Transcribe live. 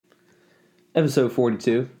Episode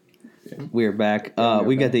 42. We're back.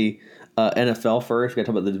 We got the NFL first. We got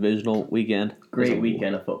to talk about the divisional weekend. Great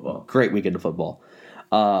weekend of football. Great weekend of football.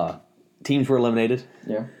 Teams were eliminated.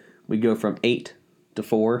 Yeah. We go from 8 to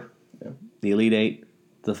 4. Yeah. The Elite 8 to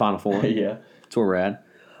the Final 4. Yeah. That's where we're at.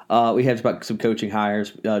 We have about some coaching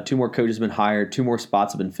hires. 2 more coaches have been hired. 2 more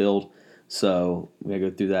spots have been filled. So we got to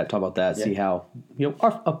go through that, talk about that, see how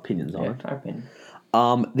our opinions on it. Our opinion.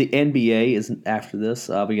 The NBA is after this.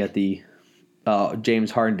 We got the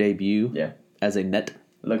James Harden debut as a net.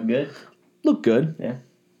 Look good. Looked good. Yeah.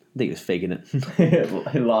 I think he was faking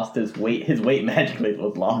it. He lost his weight. His weight magically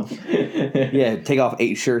was lost. Yeah, take off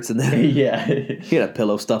 8 shirts and then he had a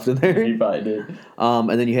pillow stuffed in there. He probably did. And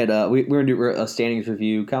then you had we're gonna do a standings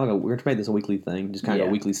review, kind of like we're gonna make this a weekly thing, just kind of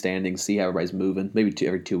a weekly standings, see how everybody's moving, maybe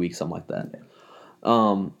every 2 weeks, something like that.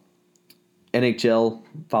 Yeah. NHL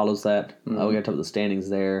follows that. We got to talk about the standings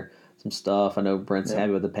there, some stuff. I know Brent's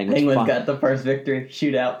happy with the Penguins. Penguins got the first victory.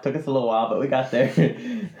 Shootout took us a little while, but we got there.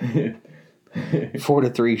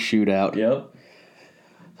 4-3 shootout. Yep.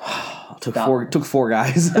 Took 4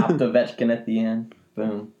 guys. Stopped Ovechkin at the end.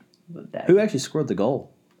 Boom. Who actually scored the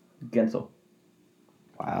goal? Gensel.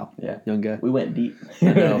 Wow. Yeah. Young guy. We went deep.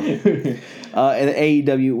 I know. And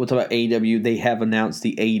AEW, we'll talk about AEW. They have announced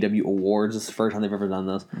the AEW awards. This is the first time they've ever done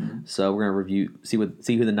this. Mm-hmm. So we're gonna review, see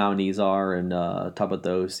who the nominees are, and talk about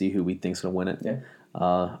those. See who we think's gonna win it. Yeah.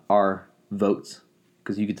 Our votes,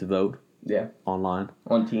 because you get to vote. Yeah. Online.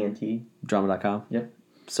 On TNT. Drama.com. Yep.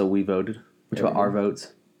 So we voted. Which about our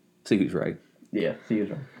votes? See who's right. Yeah. See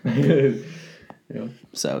who's right. Yeah.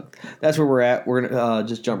 So that's where we're at. We're gonna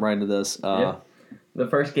just jump right into this. The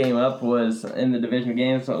first game up was in the division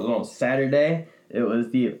game, so it was on Saturday. It was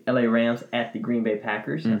the LA Rams at the Green Bay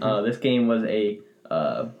Packers. Mm-hmm. This game was a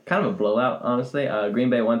kind of a blowout, honestly. Green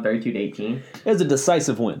Bay won 32-18. It was a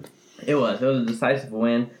decisive win. It was a decisive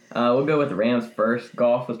win. We'll go with the Rams first.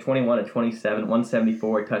 Goff was 21-27,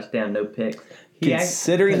 174, touchdown, no picks.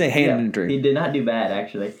 Considering the hand injury. He did not do bad,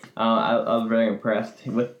 actually. I was very impressed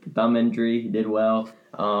with the thumb injury. He did well.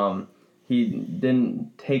 He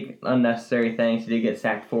didn't take unnecessary things. He did get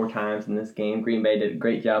sacked 4 times in this game. Green Bay did a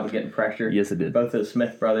great job of getting pressure. Yes, it did. Both of the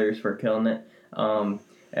Smith brothers were killing it. And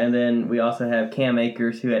then we also have Cam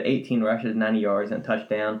Akers, who had 18 rushes, 90 yards, and a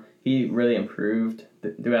touchdown. He really improved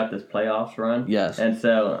throughout this playoffs run. Yes. And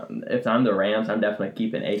so if I'm the Rams, I'm definitely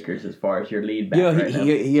keeping Akers as far as your lead back right now.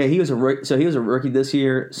 He was a rookie. So he was a rookie this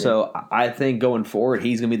year. So I think going forward,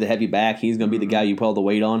 he's going to be the heavy back. He's going to be the guy you put all the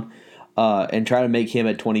weight on. And try to make him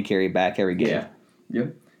a 20 carry back every game. Yeah,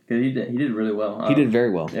 yep. Because he did really well. He did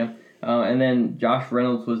very well. Yeah. And then Josh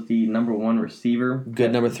Reynolds was the number 1 receiver.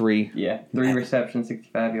 Good number 3. Yeah, 3 receptions,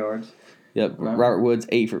 65 yards. Yep. Robert Woods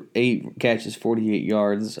 8 catches, 48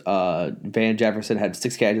 yards. Van Jefferson had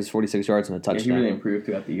 6 catches, 46 yards, and a touchdown. Yeah, he really improved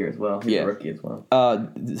throughout the year as well. He's a rookie as well.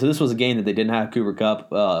 So this was a game that they didn't have Cooper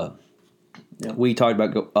Kupp. We talked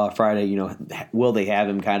about Friday, will they have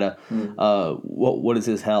him kind of, what is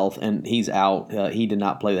his health? And he's out. He did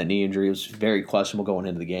not play that knee injury. It was very questionable going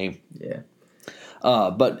into the game. Yeah.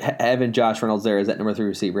 But having Josh Reynolds there as that number 3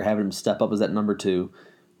 receiver, having him step up as that number 2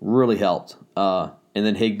 really helped. And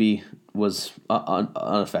then Higbee was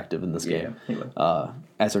ineffective in this game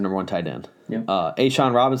as their number 1 tight end. Yeah.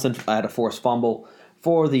 A'Shawn Robinson had a forced fumble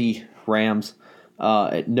for the Rams.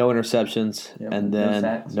 No interceptions, and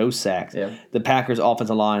then no sacks. Yeah. The Packers'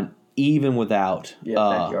 offensive line, even without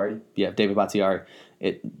David Bakhtiari,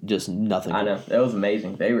 it just nothing. I know, it was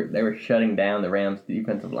amazing. They were shutting down the Rams'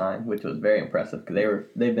 defensive line, which was very impressive because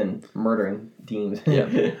they've been murdering teams.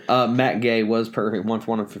 Yeah. Matt Gay was perfect, 1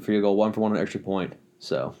 for 1 for field goal, 1 for 1 on extra point.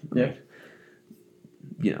 So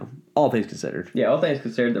all things considered. Yeah, all things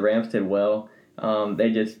considered, the Rams did well.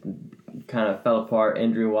 They just kind of fell apart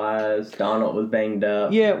injury-wise. Donald was banged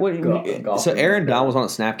up. Yeah, so Aaron Donald was on a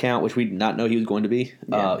snap count, which we did not know he was going to be.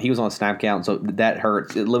 Yeah. He was on a snap count, so that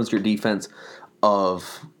hurts. It limits your defense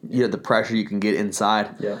of the pressure you can get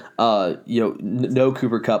inside. Yeah. No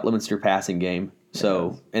Cooper Kupp limits your passing game.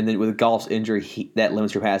 So and then with Goff's injury, that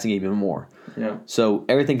limits your passing game even more. Yeah. So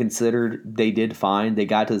everything considered, they did fine. They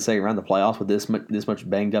got to the second round of the playoffs with this much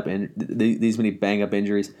banged up and these many bang up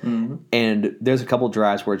injuries. Mm-hmm. And there's a couple of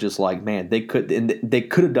drives where it's just like, man, they could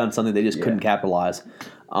have done something, they just couldn't capitalize.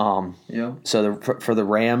 So for the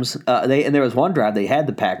Rams, there was one drive they had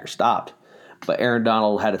the Packers stopped, but Aaron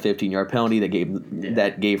Donald had a 15-yard penalty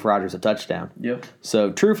that gave Rodgers a touchdown. Yep.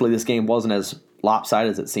 So truthfully, this game wasn't as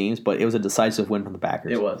lopsided as it seems, but it was a decisive win from the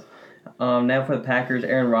Packers. It was. Now for the Packers,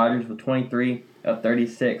 Aaron Rodgers with 23 of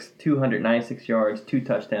 36, 296 yards, 2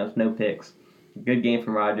 touchdowns, no picks. Good game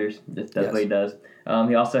from Rodgers. Just does Yes. what he does.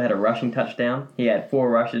 He also had a rushing touchdown. He had 4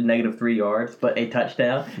 rushes, -3 yards, but a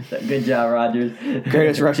touchdown. So good job, Rodgers.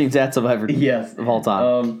 Greatest rushing stats Yes. of all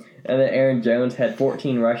time. And then Aaron Jones had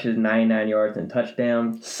 14 rushes, 99 yards, and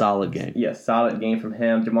touchdown. Solid game. Yes, solid game from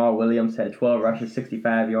him. Jamal Williams had 12 rushes,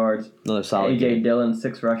 65 yards. Another solid A.J. game. Dillon,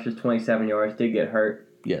 6 rushes, 27 yards. Did get hurt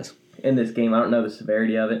Yes. in this game. I don't know the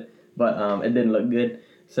severity of it, but it didn't look good.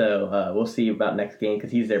 So we'll see about next game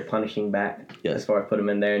because he's their punishing back. Yes. As far as put him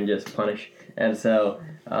in there and just punish. And so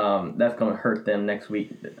that's going to hurt them next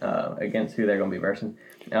week against who they're going to be versing.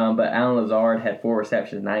 But Alan Lazard had 4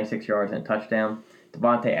 receptions, 96 yards, and a touchdown.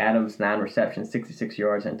 Devontae Adams, 9 receptions, 66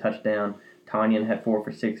 yards, and a touchdown. Tanyan had 4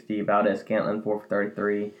 for 60. Valdez-Scantling, 4 for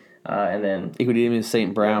 33. And then Equidemius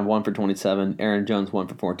St. Brown, 1 for 27. Aaron Jones, 1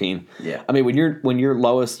 for 14. Yeah. I mean, when your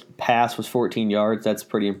lowest pass was 14 yards, that's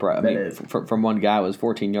pretty impressive. I mean, is. from one guy, it was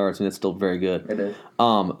 14 yards, and it's still very good. It is.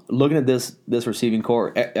 Looking at this receiving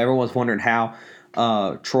core, everyone's wondering how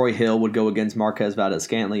Troy Hill would go against Marquez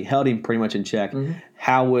Valdez-Scantling. Held him pretty much in check. Mm-hmm.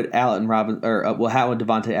 How would how would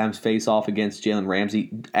Devontae Adams face off against Jalen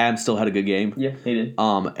Ramsey? Adams still had a good game. Yeah, he did.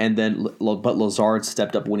 And then but Lazard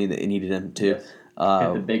stepped up when he needed him to. Yes.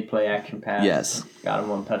 Had the big play action pass. Yes. Got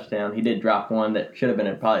him on touchdown. He did drop one that should have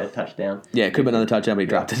been probably a touchdown. Yeah, it could have been another touchdown, but he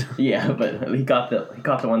dropped it. Yeah, but he caught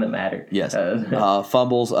the one that mattered. Yes.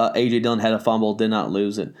 Fumbles. A.J. Dillon had a fumble, did not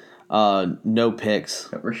lose it. No picks.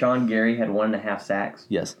 Rashawn Gary had 1.5 sacks.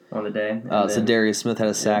 Yes. On the day. So Darius Smith had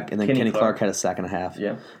a sack, and then Kenny Clark had a sack and a half.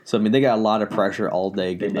 Yeah. So, I mean, they got a lot of pressure all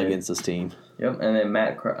day against this team. Yep, and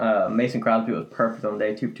then Mason Crosby was perfect on the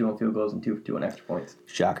day. 2 for 2 on field goals and 2 for 2 on extra points.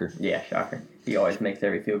 Shocker. Yeah, shocker. He always makes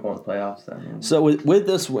every field goal in the playoffs. So with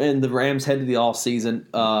this win, the Rams head to the off season,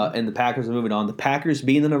 and the Packers are moving on. The Packers,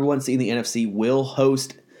 being the number 1 seed in the NFC, will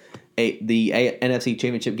host the NFC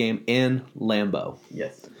Championship game in Lambeau.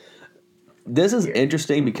 Yes. This is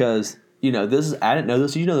interesting because I didn't know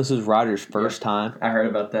this. This is Rodgers' first time. I heard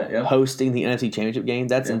about that. Yeah. Hosting the NFC Championship game.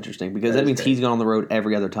 That's interesting because that means crazy. he's gone on the road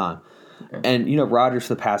every other time. And Rodgers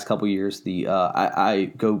for the past couple years,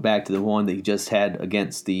 I go back to the one that he just had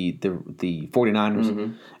against the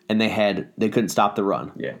 49ers, and they couldn't stop the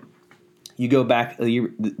run. Yeah. You go back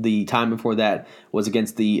the time before that was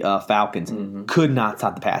against the Falcons, could not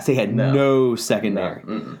stop the pass. They had no secondary.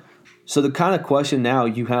 No. So the kind of question now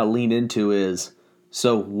you kind of lean into is,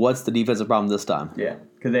 so what's the defensive problem this time? Yeah,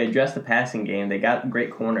 because they addressed the passing game. They got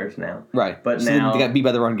great corners now. Right, but so now they got beat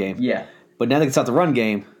by the run game. Yeah. But now they can stop the run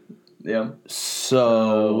game. Yeah.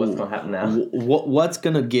 So what's gonna happen now? What's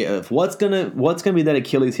gonna give? What's gonna be that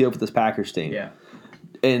Achilles heel for this Packers team? Yeah.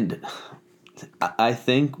 And I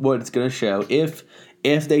think what it's gonna show if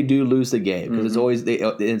they do lose the game because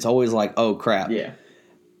it's always like, oh crap. Yeah.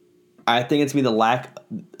 I think it's gonna be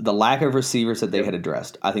the lack of receivers that they had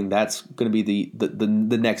addressed. I think that's gonna be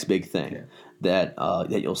the next big thing that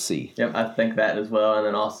you'll see. Yep, I think that as well. And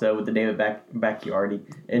then also with the David Bacchiardi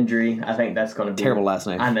injury, I think that's going to be... Terrible last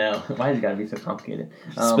name. I know. Why has it got to be so complicated?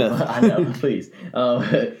 Smith. I know, please.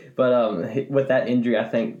 But with that injury, I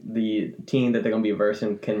think the team that they're going to be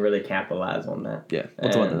versing can really capitalize on that. Yeah,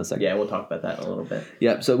 we'll talk about that in a second. Yeah, we'll talk about that in a little bit.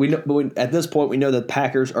 Yeah, so we know, but at this point, we know the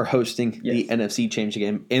Packers are hosting the NFC Championship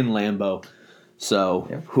game in Lambeau. So,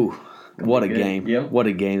 what a game. Yep. What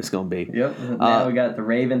a game it's going to be. Yep. Now we got the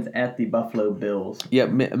Ravens at the Buffalo Bills.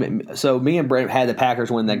 Yep. So me and Brent had the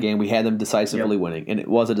Packers win that game. We had them decisively winning, and it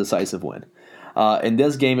was a decisive win. In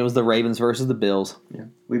this game, it was the Ravens versus the Bills. Yeah.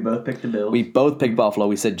 We both picked the Bills. We both picked Buffalo.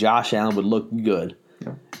 We said Josh Allen would look good.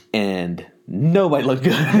 Yeah. And nobody looked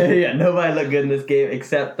good. Yeah, nobody looked good in this game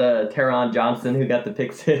except Teron Johnson, who got the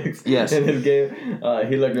pick 6 in his game.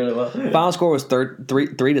 He looked really well. Final score was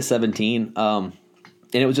 3-17.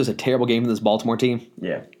 And it was just a terrible game for this Baltimore team.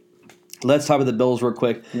 Yeah. Let's talk about the Bills real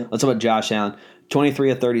quick. Yeah. Let's talk about Josh Allen.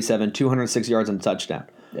 23 of 37, 206 yards and a touchdown.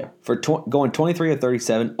 Yeah. For going 23 of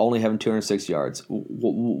 37, only having 206 yards.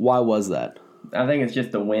 Why was that? I think it's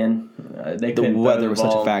just the wind. The weather was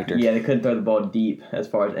such a factor. Yeah, they couldn't throw the ball deep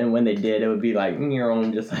and when they did, it would be like you're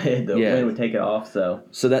on just the wind would take it off. So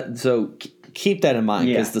keep that in mind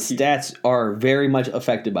because the stats are very much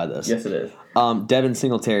affected by this. Yes, it is. Devin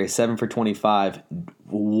Singletary 7 for 25.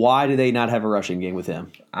 Why do they not have a rushing game with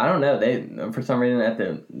him? I don't know. They for some reason at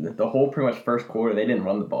the whole pretty much first quarter they didn't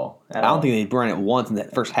run the ball. I don't think they ran it once in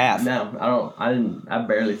that first half. No, I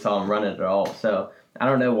barely saw them run it at all. So I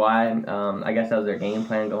don't know why. I guess that was their game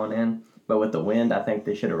plan going in. But with the wind, I think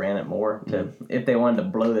they should have ran it more if they wanted to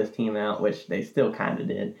blow this team out, which they still kind of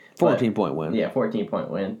did. 14-point win. Yeah, 14-point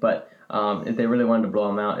win. But if they really wanted to blow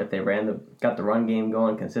them out, if they got the run game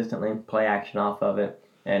going consistently, play action off of it,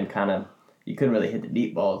 and kind of you couldn't really hit the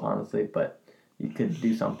deep balls honestly, but you could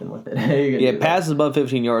do something with it. Yeah, passes above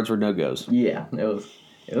 15 yards were no goes. Yeah, it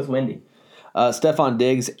was windy. Stephon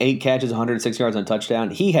Diggs, 8 catches, 106 yards on a touchdown.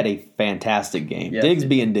 He had a fantastic game. Yes, Diggs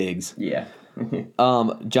being Diggs. Yeah.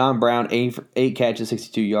 John Brown, 8 catches,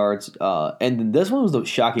 62 yards. And then this one was the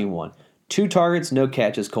shocking one. 2 targets, no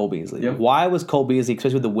catches, Cole Beasley. Yep. Why was Cole Beasley,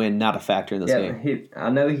 especially with the win, not a factor in this game? I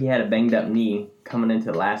know he had a banged up knee coming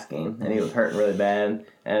into the last game, and he was hurting really bad.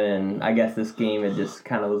 And I guess this game, it just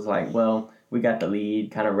kind of was like, well, we got the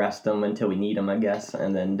lead, kind of rest him until we need him, I guess,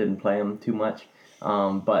 and then didn't play him too much.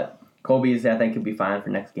 But Cole Beasley, I think, he'll be fine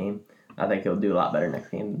for next game. I think he'll do a lot better next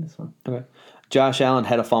game than this one. Okay. Josh Allen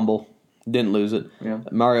had a fumble. Didn't lose it. Yeah.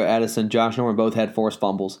 Mario Addison, Josh Norman both had forced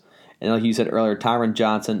fumbles. And like you said earlier, Tyron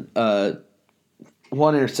Johnson,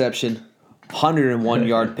 1 interception,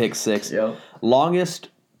 101-yard pick six. Yep. Longest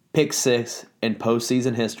pick six in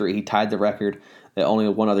postseason history. He tied the record that only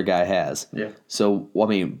one other guy has. Yeah. So, I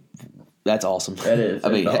mean, that's awesome. It is. I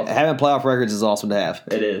mean, awesome. Having playoff records is awesome to have.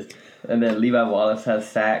 It is. And then Levi Wallace had a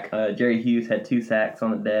sack. Jerry Hughes had 2 sacks on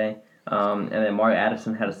the day. And then Mario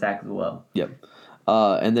Addison had a sack as well. Yep.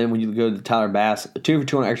 And then when you go to Tyler Bass, 2 for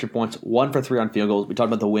 2 on extra points, 1 for 3 on field goals. We talked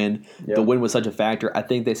about the win. Yep. The win was such a factor. I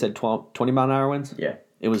think they said 20-mile-an-hour winds. Yeah.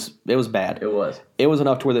 It was bad. It was. It was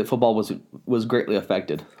enough to where the football was greatly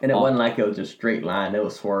affected. And it wasn't like it was just straight line. It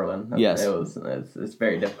was swirling. Yes. It's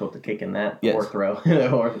very difficult to kick in that Yes. or throw.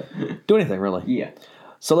 Do anything, really. Yeah.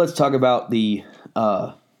 So let's talk about the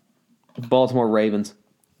Baltimore Ravens.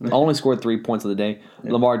 Only scored 3 points of the day.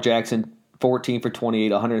 Yep. Lamar Jackson, 14 for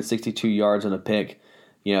 28, 162 yards and a pick.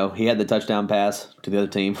 You know, he had the touchdown pass to the other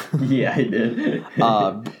team. Yeah, he did.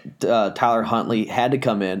 Tyler Huntley had to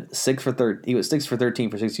come in. He was 6 for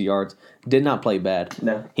 13 for 60 yards. Did not play bad.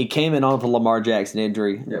 No. He came in on the Lamar Jackson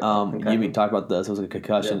injury. Yep. You talked about this. It was a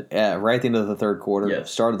concussion. Right at the end of the third quarter.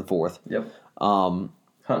 Yes. Start of the fourth. Yep.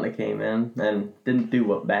 Huntley came in and didn't do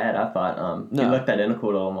what bad. I thought he looked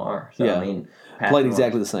identical to Lamar. So yeah. I mean, played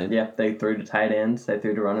exactly the same. Yeah, they threw to tight ends. They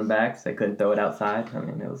threw to running backs. They couldn't throw it outside. I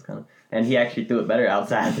mean, it was kind of. And he actually threw it better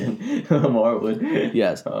outside than Lamar would.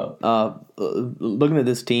 Yes. Looking at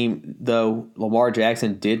this team, though, Lamar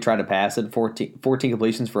Jackson did try to pass it, 14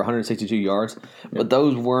 completions for 162 yards, but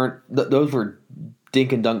those were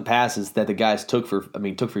dink and dunk passes that the guys took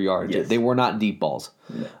for yards. Yes. They were not deep balls.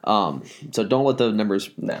 No. So don't let those numbers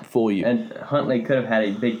fool you. And Huntley could have had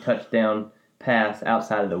a big touchdown pass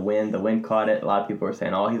outside of the wind. The wind caught it. A lot of people were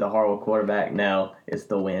saying, "Oh, he's a horrible quarterback." No, it's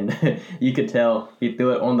the wind. You could tell he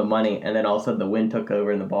threw it on the money, and then all of a sudden the wind took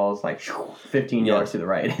over, and the ball's like 15 yards to the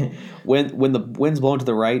right. when the wind's blowing to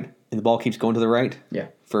the right and the ball keeps going to the right,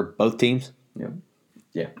 for both teams.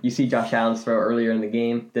 Yeah, you see Josh Allen's throw earlier in the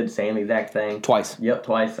game, did the same exact thing. Twice. Yep,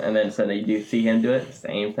 twice. And then so you do see him do it,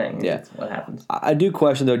 same thing. Yeah. That's what happens. I do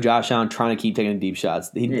question, though, Josh Allen trying to keep taking deep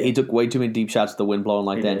shots. He took way too many deep shots with the wind blowing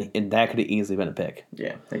like that, and that could have easily been a pick.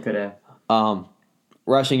 Yeah, they could have.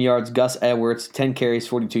 Rushing yards, Gus Edwards, 10 carries,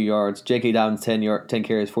 42 yards. J.K. Dobbins, 10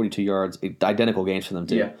 carries, 42 yards. Identical games for them,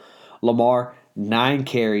 too. Yeah. Lamar, 9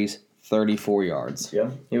 carries, 34 yards. Yeah,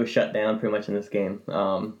 he was shut down pretty much in this game.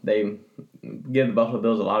 They give the Buffalo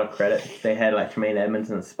Bills a lot of credit. They had like Tremaine Edmonds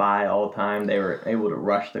and Spy all the time. They were able to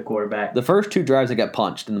rush the quarterback. The first 2 drives, they got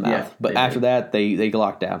punched in the mouth. But after that, they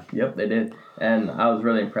locked down. Yep, they did. And I was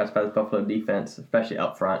really impressed by the Buffalo defense, especially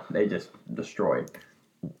up front. They just destroyed.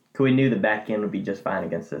 We knew the back end would be just fine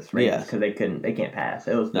against this Ravens because they can't pass.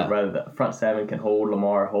 It was rather the front 7 can hold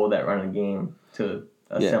Lamar, hold that running game to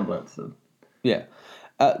a semblance. Yeah.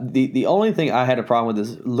 The only thing I had a problem with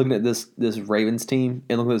is looking at this Ravens team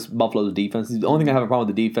and looking at this Buffalo's defense. The only thing I have a problem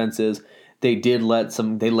with the defense is they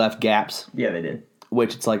left gaps. Yeah, they did.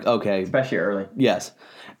 Which it's like, okay. Especially early. Yes.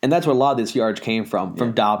 And that's where a lot of this yards came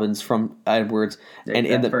from Dobbins, from Edwards. And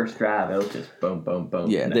in the first drive, it was just boom, boom, boom.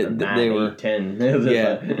 Yeah, they were 10. It was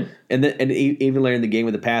like, and even later in the game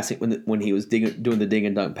with the passing, when he was doing the ding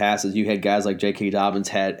and dunk passes, you had guys like J.K. Dobbins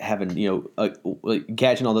having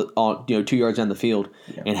catching all 2 yards down the field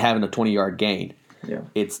and having a 20-yard gain. Yeah,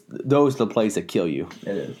 those are the plays that kill you.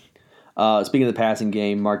 It is. Speaking of the passing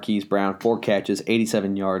game, Marquise Brown, 4 catches,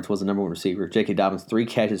 87 yards, was the number 1 receiver. J.K. Dobbins, 3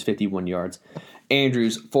 catches, 51 yards.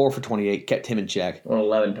 Andrews, 4 for 28, kept him in check. On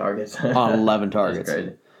 11 targets. On 11 targets. That's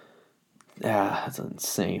crazy. That's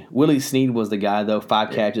insane. Willie Snead was the guy, though.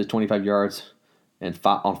 5 catches, 25 yards, and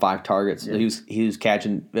on 5 targets. Yeah. He was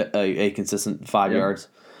catching a consistent 5 yards.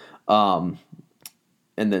 And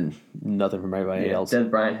then nothing from everybody else. Des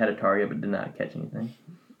Bryant had a target but did not catch anything.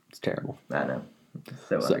 It's terrible. I know.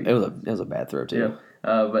 So it was a bad throw, too.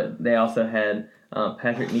 Yeah. But they also had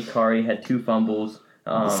Patrick Nikari had 2 fumbles.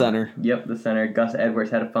 The center. Yep, the center. Gus Edwards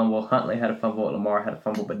had a fumble. Huntley had a fumble. Lamar had a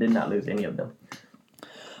fumble, but did not lose any of them.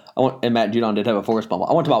 and Matt Judon did have a forced fumble.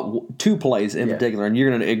 I want to talk about two plays in particular, and you're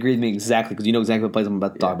going to agree with me exactly because you know exactly what plays I'm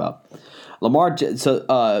about to talk about.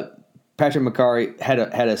 Patrick McCarry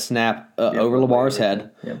had a snap over Lamar's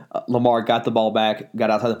head. Yep. Lamar got the ball back,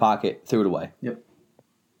 got outside the pocket, threw it away. Yep.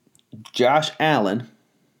 Josh Allen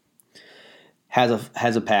has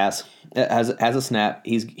a pass, has a snap.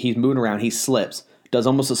 He's moving around. He slips, does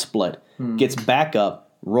almost a split, gets back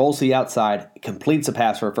up, rolls to the outside, completes a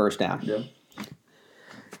pass for a first down. Yep.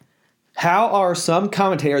 How are some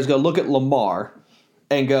commentators going to look at Lamar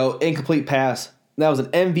and go, incomplete pass? That was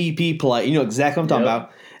an MVP play. You know exactly what I'm talking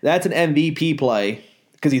about. That's an MVP play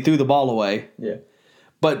because he threw the ball away. Yeah.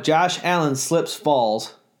 But Josh Allen slips,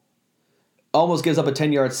 falls, almost gives up a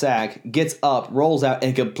 10-yard sack, gets up, rolls out,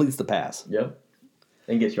 and completes the pass. Yep.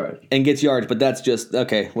 And gets yards. But that's just,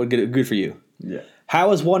 okay, well, good for you. Yeah.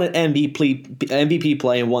 How is one an MVP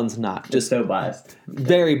play and one's not? Just so biased.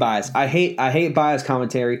 Very biased. I hate biased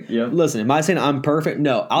commentary. Yep. Listen, am I saying I'm perfect?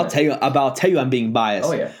 No. I'll tell you I'm being biased.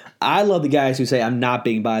 Oh, yeah. I love the guys who say I'm not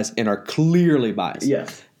being biased and are clearly biased.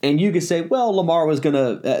 Yes. And you could say, well, Lamar was going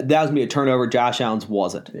to that was going to be a turnover. Josh Allen's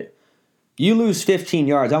wasn't. Yeah. You lose 15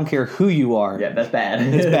 yards. I don't care who you are. Yeah, that's bad.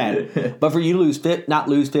 It's bad. But for you to not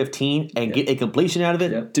lose 15 and get a completion out of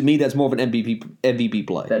it, to me, that's more of an MVP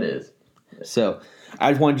play. That is. So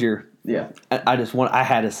I just wanted your. Yeah. I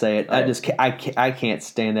had to say it. I can't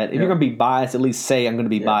stand that. If you're going to be biased, at least say I'm going to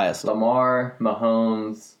be biased. Lamar,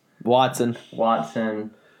 Mahomes, Watson.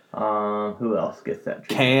 Who else gets that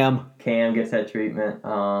treatment? Cam gets that treatment.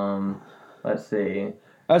 Let's see.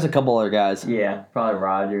 There's a couple other guys. Yeah, probably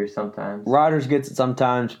Rodgers sometimes. Rodgers gets it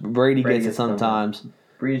sometimes. Brady gets it sometimes.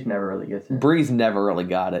 Breeze never really gets it. Breeze never really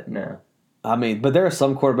got it. No. I mean, but there are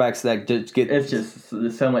some quarterbacks that just get... It's just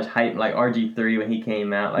there's so much hype. Like RG3 when he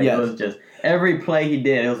came out. Like, It was just... Every play he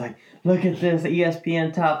did, it was like, look at this,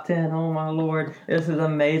 ESPN top 10. Oh, my Lord. This is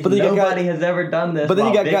amazing. But nobody has ever done this. But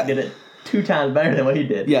then Vic did it 2 times better than what he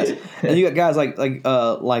did. Yes. And you got guys like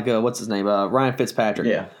what's his name? Ryan Fitzpatrick.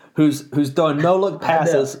 Yeah. Who's throwing no-look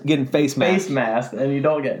passes, getting face masked. Face masked, and you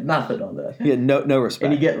don't get nothing on that. Yeah, no respect.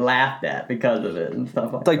 And you get laughed at because of it and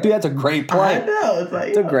stuff like that. It's like, dude, that's a great play. I know. It's like,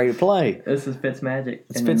 it's a great play. This is Fitzmagic.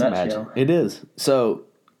 It's Fitzmagic. It is. So,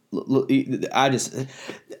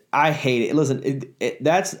 I hate it. Listen,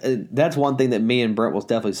 that's one thing that me and Brent will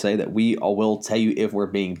definitely say that we will tell you if we're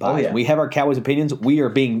being biased. We have our Cowboys opinions. We are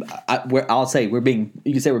being. I'll say we're being.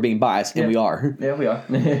 You can say we're being biased, and we are. Yeah, we are.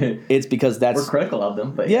 It's because we're critical of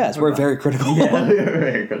them, but yes, we're very critical. Yeah, we're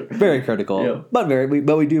very critical. Very critical, yeah. But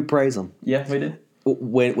we do praise them. Yeah, we do.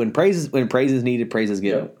 When praise is needed, praise is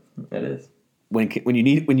given. Yeah, it is. When you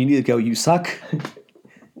need to go, you suck.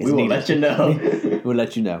 We will let you know. We'll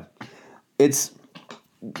let you know. It's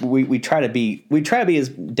we try to be as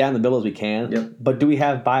down the middle as we can. Yep. But do we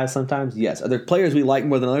have bias sometimes? Yes. Are there players we like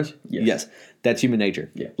more than others? Yes. That's human nature.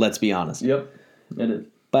 Yeah. Let's be honest. Yep. It is.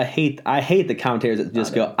 But I hate the commentators that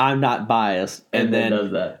just go, I'm not biased, and then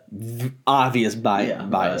does that. Obvious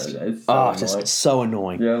bias. It's so just so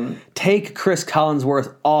annoying. Yeah. Take Chris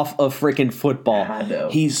Collinsworth off of freaking football. I know.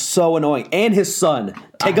 He's so annoying. And his son.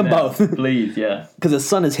 Take them both. Please, yeah. Because his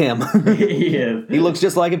son is him. He is. He looks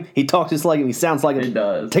just like him. He talks just like him. He sounds like him. He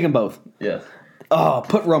does. Take them both. Yes. Oh,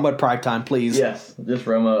 put Romo at prime time, please. Yes, just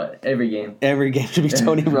Romo every game. Every game should be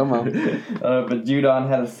Tony Romo. But Judon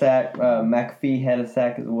had a sack. McAfee had a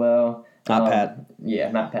sack as well. Not Pat.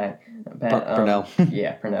 Yeah, not Pat. Purnell.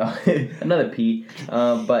 Yeah, Purnell. Another P.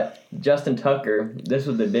 But Justin Tucker, this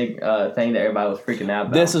was the big thing that everybody was freaking out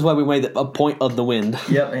about. This is why we made a point of the win.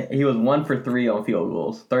 Yep, he was 1 for 3 on field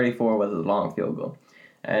goals. 34 was his long field goal.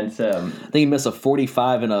 And so I think he missed a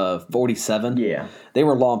 45 and a 47. Yeah, they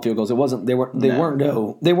were long field goals. It wasn't. They weren't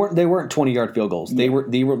 20-yard field goals. Yeah.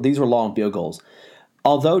 These were long field goals.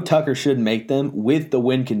 Although Tucker should make them with the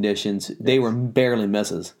wind conditions, they were barely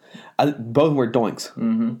misses. Both of them were doinks.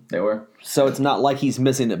 Mm-hmm. They were. So it's not like he's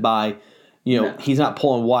missing it by, he's not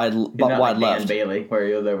pulling wide like left. Dan Bailey, where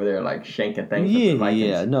he was over there like shanking things.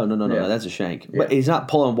 Yeah. No, that's a shank. Yeah. But he's not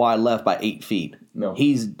pulling wide left by 8 feet. No,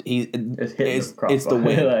 it's the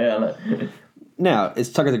wind. Now,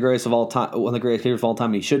 is Tucker the greatest of all time? One of the greatest kickers of all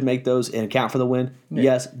time? He should make those and account for the win. Yeah.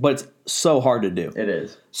 Yes, but it's so hard to do. It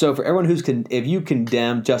is. So for everyone if you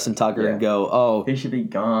condemn Justin Tucker and go, oh, he should be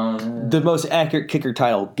gone. The most accurate kicker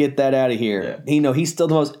title, get that out of here. Yeah. He's still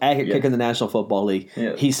the most accurate kicker in the National Football League.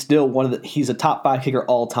 Yeah. He's still he's a top 5 kicker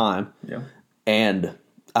all time. Yeah. And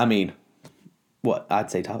I mean, what? I'd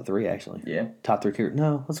say top 3 actually. Yeah. Top 3 kicker.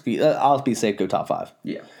 No, I'll be safe. Go top 5.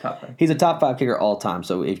 Yeah, top 5. He's a top 5 kicker all time.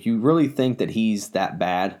 So if you really think that he's that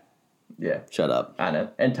bad, yeah, shut up. I know.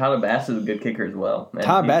 And Tyler Bass is a good kicker as well.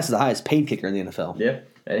 Tyler Bass is the highest paid kicker in the NFL. Yeah.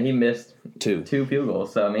 And he missed two field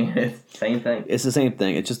goals. So, I mean, it's the same thing. It's the same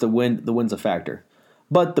thing. It's just the win's a factor.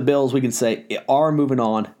 But the Bills, we can say, are moving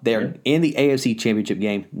on. They're in the AFC Championship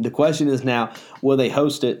game. The question is now, will they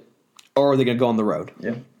host it or are they going to go on the road?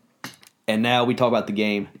 Yeah. And now we talk about the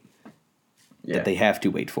game that they have to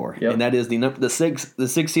wait for. Yep. And that is the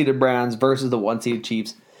six-seeded Browns versus the one-seeded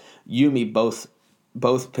Chiefs. You and me both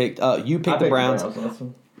picked you picked the Browns.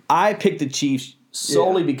 I picked the Chiefs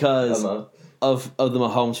solely because of the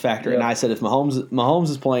Mahomes factor. And I said if Mahomes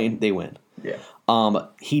is playing, they win. Yeah.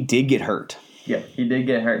 He did get hurt. Yeah, he did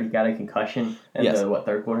get hurt. He got a concussion in the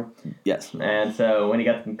third quarter? Yes. And so when he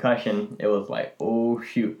got the concussion, it was like, oh,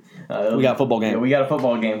 shoot. We got a football game. Yeah, we got a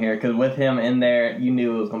football game here because with him in there, you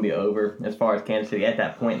knew it was going to be over as far as Kansas City at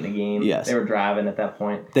that point in the game. Yes. They were driving at that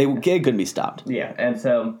point. They couldn't be stopped. Yeah, and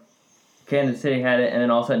so Kansas City had it, and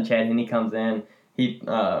then all of a sudden Chad Henne comes in. He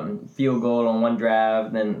field goal on one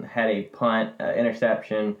drive, then had a punt,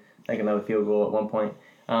 interception, I think another field goal at one point.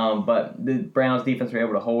 But the Browns defense were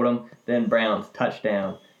able to hold them. Then Browns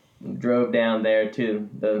touchdown, drove down there to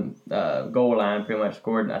the goal line, pretty much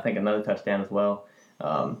scored, I think, another touchdown as well.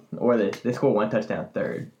 Or they scored one touchdown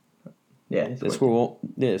third. Yeah, they scored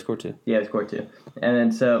two. They scored two. Yeah, they scored two. And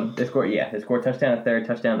then so they scored touchdown at third,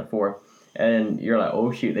 touchdown at fourth. And you're like,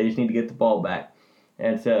 oh shoot, they just need to get the ball back.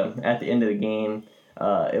 And so at the end of the game,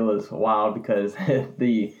 it was wild because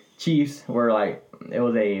the Chiefs were like, it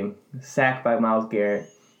was a sack by Myles Garrett.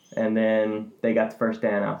 And then they got the first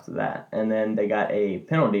down after that, and then they got a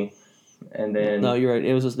penalty, and then no, you're right.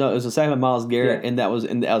 It was a sack by Myles Garrett, and that was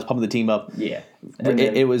pumping the team up. Yeah,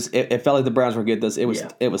 it felt like the Browns were good. It was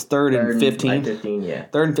third and 15. Like 15, yeah.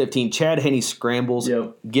 Third and 15. Chad Henne scrambles,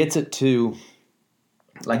 gets it to.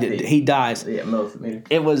 He dies. Yeah, most meter.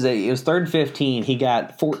 It was third and 15. He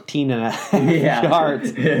got 14 and a half yards.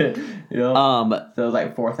 So it was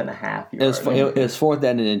like 4th and a half yards. It was fourth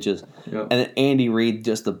down in inches. Yep. And then Andy Reid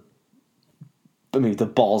the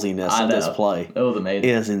ballsiness of this play. It was amazing.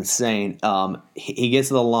 It is insane. He gets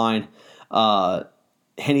to the line.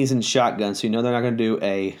 Henne's in shotgun, so you know they're not going to do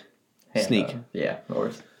a sneak. Yeah, of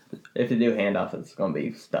course. If they do handoff, it's going to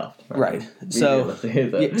be stuffed. Right. So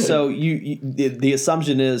the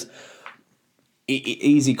assumption is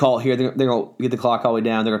easy call here. They're going to get the clock all the way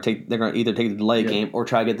down. They're going to either take the delay game or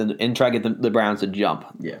try to get the Browns to jump.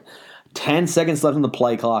 Yeah. 10 seconds left on the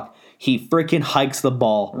play clock. He freaking hikes the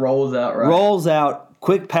ball. Rolls out.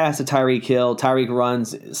 Quick pass to Tyreek Hill. Tyreek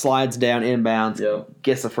runs, slides down inbounds,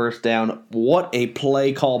 gets the first down. What a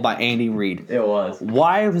play call by Andy Reid. It was.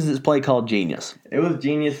 Why was this play called genius? It was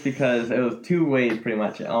genius because it was two ways pretty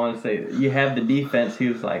much. I want to say you have the defense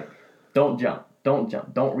who's like, don't jump,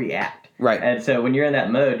 don't react. Right. And so when you're in that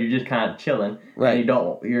mode, you're just kind of chilling. Right.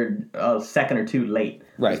 And you're a second or two late.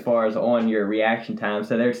 Right. As far as on your reaction time.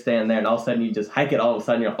 So they're standing there and all of a sudden you just hike it, all of a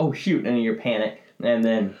sudden you're like, oh shoot, and then you're panicked. And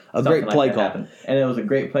then a great play call happened. And it was a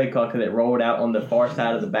great play call because it rolled out on the far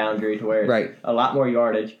side of the boundary to where it's a lot more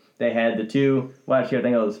yardage. They had the two. Well, actually, I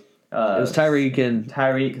think it was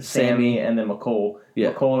Tyreek, Sammy, and then McCole.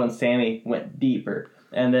 Yeah. McCole and Sammy went deeper,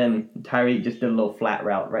 and then Tyreek just did a little flat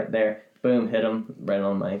route right there. Boom, hit him right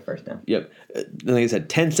on my first down. Yep. Like I said,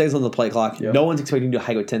 10 seconds on the play clock. Yep. No one's expecting to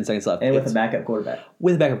hike with 10 seconds left. And with a backup quarterback.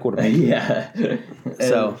 Yeah.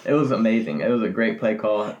 So it was amazing. It was a great play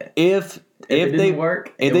call. If they didn't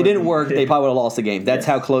work, they probably would have lost the game. That's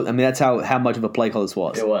how close. I mean, that's how much of a play call this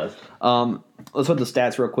was. It was. Let's look at the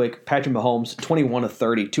stats real quick. Patrick Mahomes, 21 of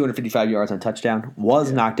 30, 255 yards on a touchdown,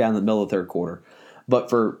 was knocked down in the middle of the third quarter.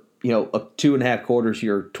 But for 2.5 quarters,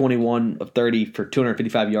 you're 21 of 30 for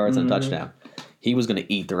 255 yards on a touchdown. He was going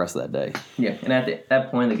to eat the rest of that day. Yeah, and at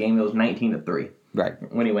that point in the game, it was 19-3.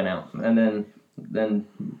 Right. When he went out. And then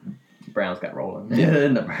Browns got rolling. Yeah.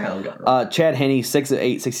 And the Browns got rolling. Chad Henne, 6 of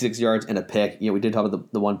 8, 66 yards and a pick. We did talk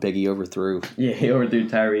about the one pick he overthrew. Yeah, he overthrew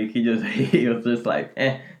Tyreek. He was just like,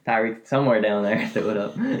 Tyreek, somewhere down there, threw it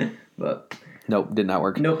up. But nope, did not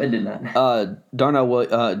work. Nope, it did not.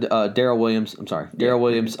 Darrell Williams. I'm sorry, Darrell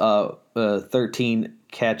Williams. 13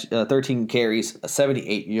 carries,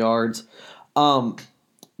 78 yards.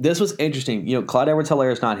 This was interesting. Clyde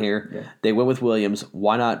Edwards-Helaire is not here. Yeah. They went with Williams.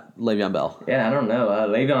 Why not Le'Veon Bell? Yeah, I don't know.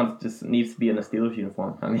 Le'Veon just needs to be in a Steelers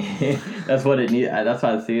uniform. I mean, that's what it needs. That's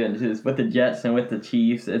why I see it. Just with the Jets and with the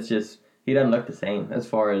Chiefs, it's just he doesn't look the same as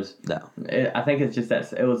far as. No. I think it's just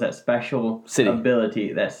that it was that special city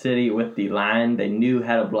ability, that city with the line. They knew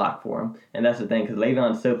how to block for him, and that's the thing because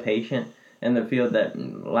Le'Veon's so patient in the field that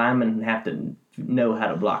linemen have to know how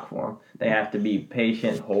to block for him. They have to be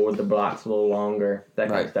patient, hold the blocks a little longer, that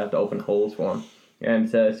kind of stuff to open holes for him. And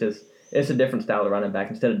so it's a different style of running back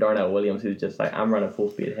instead of Darnell Williams, who's just like, I'm running full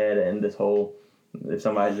speed ahead, and this whole if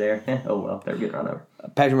somebody's there, oh well, they're getting run over.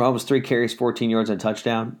 Patrick Mahomes 3 carries, 14 yards, and a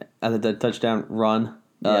touchdown. At the touchdown run,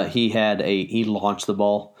 he launched the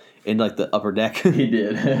ball in like the upper deck. He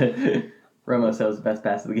did. Romo said it was the best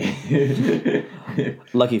pass of the game.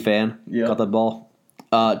 Lucky fan caught that ball.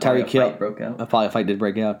 Tyreek Hill broke out. Probably a fight did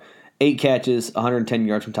break out. 8 catches, 110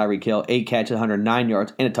 yards from Tyreek Hill. 8 catches, 109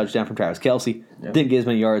 yards, and a touchdown from Travis Kelce. Yep. Didn't get as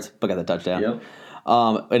many yards, but got the touchdown. Yep.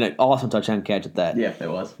 And an awesome touchdown catch at that. Yeah, it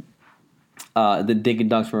was. The dink and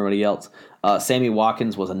dunks from everybody else. Sammy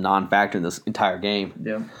Watkins was a non-factor in this entire game.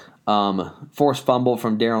 Yeah. Forced fumble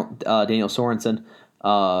from Daniel Sorensen.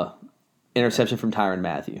 Interception from Tyrann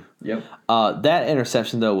Mathieu. Yep. That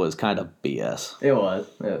interception, though, was kind of BS. It was.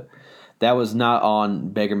 Yeah. That was not on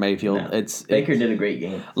Baker Mayfield. No. Baker did a great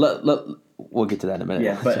game. We'll get to that in a minute.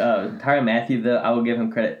 Yeah, but Tyrann Mathieu, though, I will give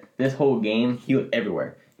him credit. This whole game, he was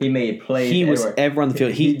everywhere. He made plays. He was everywhere. everywhere on the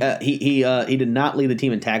field. He did not lead the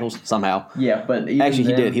team in tackles somehow. Yeah, but he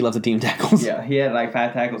did. He left the team in tackles. Yeah, he had like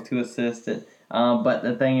 5 tackles, 2 assists. But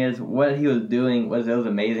the thing is, what he was doing was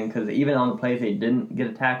amazing because even on the plays he didn't get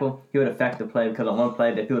a tackle, he would affect the play because on one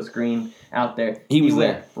play they threw a screen out there. He went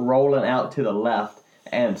there rolling out to the left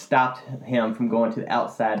and stopped him from going to the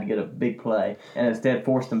outside to get a big play, and instead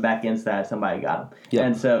forced him back inside. Somebody got him. Yep.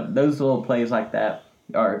 And so those little plays like that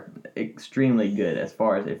are extremely good as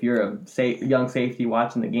far as if you're a young safety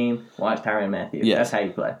watching the game, watch Tyrann Mathieu. Yes. That's how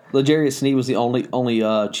you play. L'Jarius Sneed was the only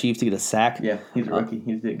Chief to get a sack. Yeah, he's a rookie.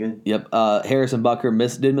 He did good. Yep. Harrison Butker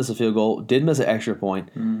did miss a field goal, did miss an extra point.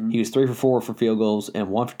 Mm-hmm. He was 3 for 4 for field goals and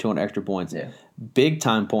 1 for 2 on extra points. Yeah. Big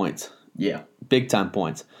time points. Yeah. Big time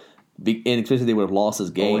points. And especially if they would have lost this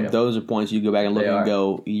game. Oh, yeah. Those are points you go back and look and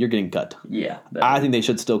go, you're getting cut. Yeah. I think they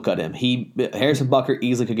should still cut him. Harrison Butker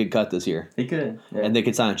easily could get cut this year. He could. Yeah. And they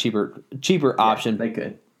could sign a cheaper option. They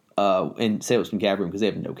could. And say it was from cap room because they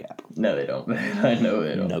have no cap. No, they don't. I know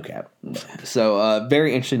they don't. No cap. No. So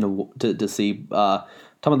very interesting to see. Talking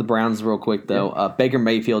about the Browns real quick though. Baker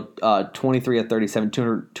Mayfield, 23 of 37,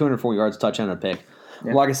 204 yards, touchdown and a pick.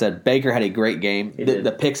 Yeah. Like I said, Baker had a great game.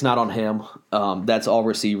 The pick's not on him. That's all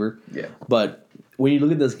receiver. Yeah. But when you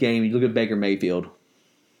look at this game, you look at Baker Mayfield.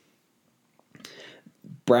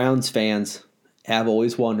 Browns fans have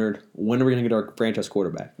always wondered, when are we going to get our franchise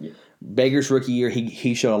quarterback? Yeah. Baker's rookie year,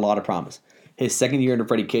 he showed a lot of promise. His second year under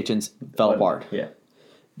Freddie Kitchens fell apart. Yeah.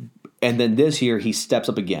 And then this year, he steps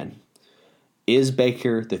up again. Is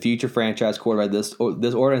Baker the future franchise quarterback of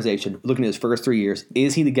this organization? Looking at his first 3 years,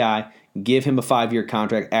 is he the guy? Give him a 5-year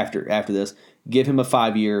contract after this. Give him a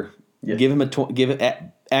 5-year. Yes.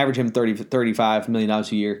 Average him $35 million a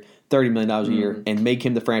year, $30 million a year, and make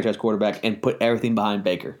him the franchise quarterback and put everything behind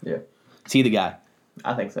Baker. Yeah. Is he the guy?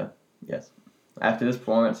 I think so. Yes. After this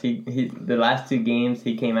performance, the last 2 games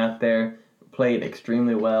he came out there, played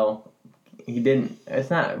extremely well. It's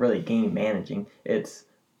not really game managing. It's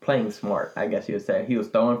playing smart, I guess you would say. He was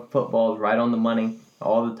throwing footballs right on the money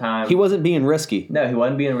all the time. He wasn't being risky. No, he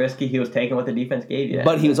wasn't being risky. He was taking what the defense gave you.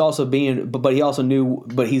 But he was also but he also knew.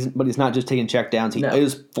 But he's not just taking checkdowns. He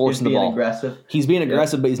is forcing the ball. He's being aggressive. He's being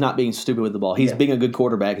aggressive, but he's not being stupid with the ball. He's being a good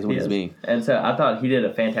quarterback, is what he's being. And so I thought he did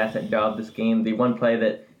a fantastic job this game. The one play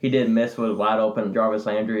that he did miss was wide open. Jarvis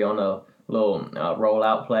Landry on a little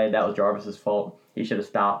rollout play. That was Jarvis's fault. He should have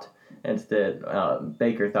stopped. Instead,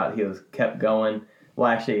 Baker thought he kept going. Well,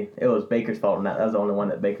 actually, it was Baker's fault, and that was the only one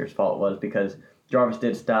that Baker's fault was because Jarvis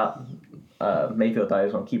did stop. Mayfield thought he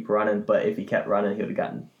was going to keep running, but if he kept running, he would have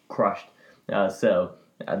gotten crushed. So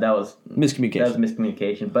that was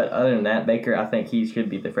miscommunication. But other than that, Baker, I think he should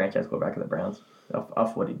be the franchise quarterback of the Browns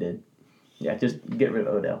off what he did. Yeah, just get rid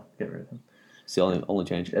of Odell. Get rid of him. It's the only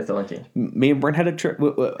change. That's the only change. Me and Brent had a trade.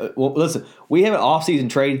 Well, listen, we have an off-season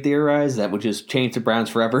trade theorized that would just change the Browns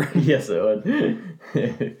forever. Yes, it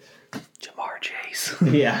would. Jamar Chase.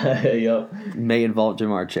 Yeah, yep. May involve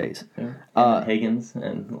Jamar Chase. Yeah. Higgins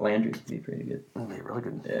and Landry would be pretty good. Oh, they're really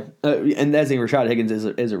good. Yeah. And that's the thing, Rashad Higgins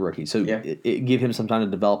is a rookie, so give him some time to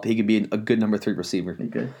develop. He could be a good number 3 receiver. He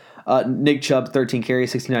could. Nick Chubb, 13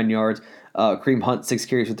 carries, 69 yards. Kareem Hunt, 6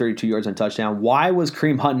 carries for 32 yards on touchdown. Why was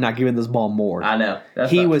Kareem Hunt not giving this ball more? I know.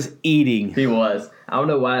 He was eating. He was. I don't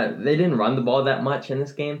know why. They didn't run the ball that much in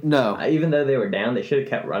this game. No. Even though they were down, they should have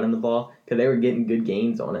kept running the ball because they were getting good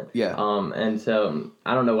gains on it. Yeah. And so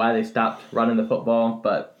I don't know why they stopped running the football,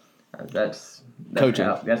 but that's coaching.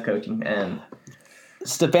 That's coaching. And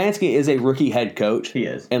Stefanski is a rookie head coach. He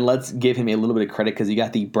is. And let's give him a little bit of credit because he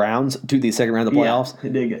got the Browns to the second round of the playoffs. Yeah, he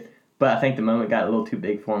did good. But I think the moment got a little too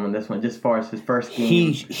big for him in this one, just as far as his first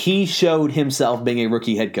game. He showed himself being a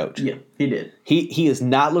rookie head coach. Yeah, he did. He has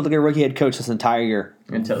not looked like a rookie head coach this entire year.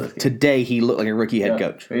 until this game. Today, he looked like a rookie head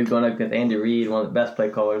coach. He's going up against Andy Reid, one of the best play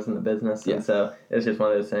callers in the business. Yeah. And so it's just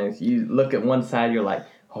one of those things. You look at one side, you're like,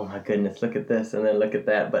 oh my goodness, look at this, and then look at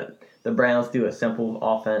that. But the Browns do a simple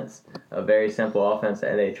offense, a very simple offense,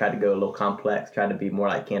 and they try to go a little complex, try to be more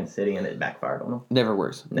like Kansas City, and it backfired on them. Never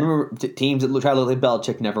works. No. Remember, teams that try to look like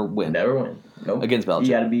Belichick never win. Never win. Nope. Against Belichick.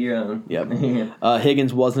 You got to be your own. Yep.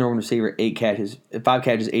 Higgins was the number one receiver, 5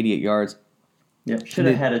 catches, 88 yards. Yep. Should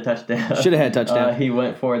have had a touchdown. Should have had a touchdown.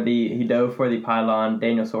 He dove for the pylon.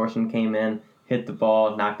 Daniel Sorensen came in, hit the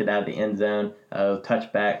ball, knocked it out of the end zone.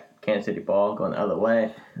 Touchback, Kansas City ball going the other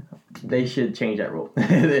way. They should change that rule.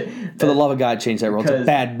 For the love of God, change that rule.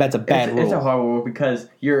 That's a bad rule. It's a horrible rule because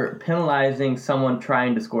you're penalizing someone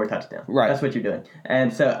trying to score a touchdown. Right. That's what you're doing.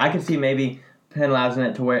 And so I can see maybe penalizing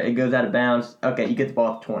it to where it goes out of bounds. Okay, you get the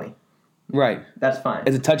ball at 20. Right. That's fine.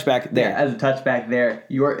 As a touchback there. Yeah, as a touchback there,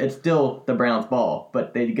 it's still the Browns' ball,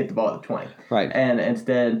 but they get the ball at the 20. Right. And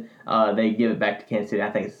instead, they give it back to Kansas City. I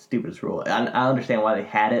think it's the stupidest rule. I understand why they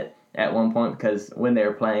had it at one point because when they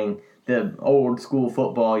were playing the old school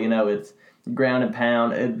football, it's ground and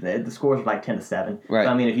pound. The scores were like 10-7. Right.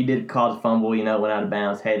 So, I mean, if you did cause a fumble, went out of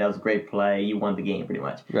bounds, hey, that was a great play. You won the game pretty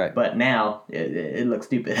much. Right. But now it looks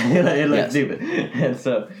stupid. It looks stupid. And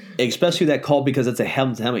so, especially that call because it's a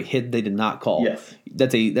helmet hit they did not call. Yes.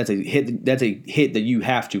 That's a hit. That's a hit that you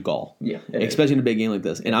have to call. Yeah. Especially in a big game like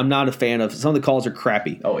this. And I'm not a fan of some of the calls are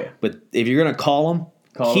crappy. Oh yeah. But if you're gonna call them,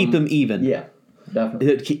 keep them even. Yeah.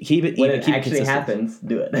 Definitely. Keep it even. When it actually happens,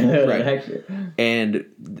 do it. Right. And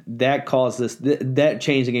that caused that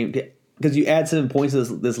changed the game because you add 7 points to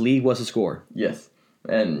this league. What's the score? Yes,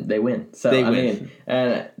 and they win. So they win. Mean,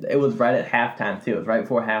 and it was right at halftime too. It was right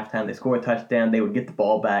before halftime. They score a touchdown. They would get the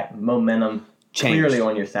ball back. Momentum clearly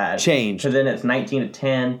on your side. Change. So then it's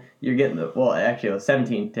 19-10. You're getting it was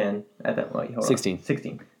 17-10 at that point. 16.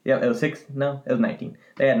 16. Yep, it was 6. No, it was 19.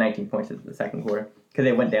 They had 19 points in the second quarter. Because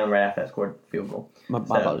they went down right after that scored field goal. My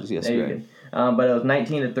apologies. Yes, you're right. But it was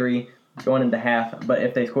 19-3 going into half. But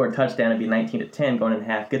if they scored a touchdown, it'd be 19-10 going into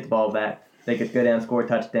half. Get the ball back. They could go down and score a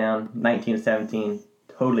touchdown. 19-17.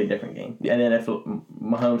 Totally different game. Yeah. And then if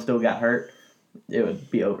Mahomes still got hurt, it would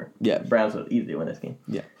be over. Yeah. Browns would easily win this game.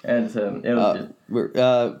 Yeah. And so it was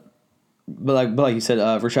but like you said,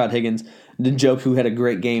 Rashad Higgins, Njoku had a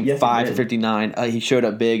great game, 5 for 59. He showed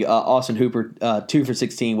up big. Austin Hooper, 2 for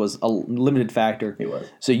 16 was a limited factor. He was.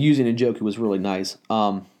 So using Njoku was really nice.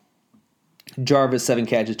 Jarvis, 7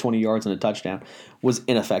 catches, 20 yards and a touchdown, was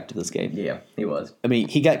ineffective this game. Yeah, he was. I mean,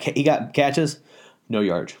 he got catches, no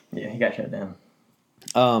yards. Yeah, he got shut down.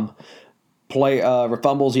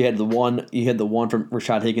 Fumbles. You had the one from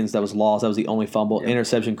Rashad Higgins that was lost. That was the only fumble. Yeah.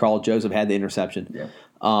 Interception. Carl Joseph had the interception. Yeah.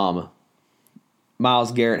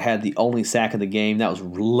 Myles Garrett had the only sack of the game. That was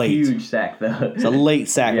late. Huge sack though. It's a late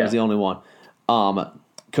sack. That was the only one.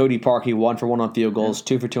 Cody Parkey 1 for 1 on field goals,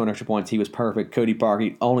 2 for 2 on extra points. He was perfect. Cody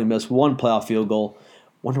Parkey only missed 1 playoff field goal.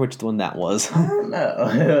 Wonder which one that was. I don't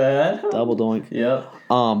know. Double doink. Yep.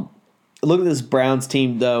 Look at this Browns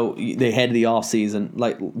team though. They head to the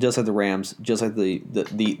offseason, just like the Rams, just like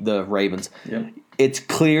the Ravens. Yep. It's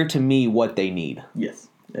clear to me what they need. Yes.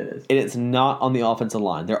 It is. And it's not on the offensive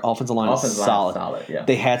line. Their offensive line is solid. Yeah.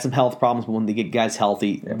 They had some health problems, but when they get guys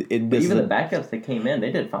healthy, but even the backups that came in,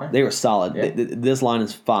 they did fine. They were solid. Yeah. This line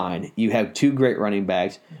is fine. You have 2 great running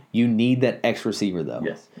backs. You need that X receiver, though.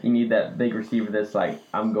 Yes. You need that big receiver that's like,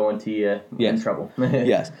 I'm going to you in trouble.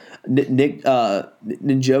 Yes. Njoku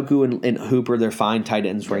and Hooper, they're fine tight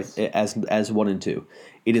ends right as 1 and 2.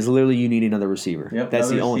 It is literally you need another receiver. Yep, that's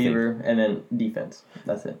the only thing. And then defense.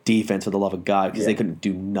 That's it. Defense, for the love of God, because they couldn't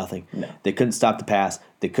do nothing. No. They couldn't stop the pass.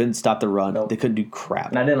 They couldn't stop the run. Nope. They couldn't do crap.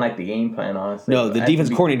 And I didn't like the game plan, honestly. No, the defense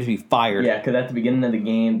coordinator needs to be fired. Yeah, because at the beginning of the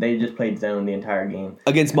game, they just played zone the entire game.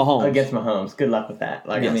 Against Mahomes. Good luck with that.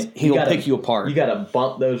 Like, yes. I mean, he'll pick you apart. You got to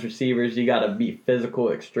bump those receivers. You got to be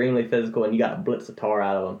physical, extremely physical, and you got to blitz the tar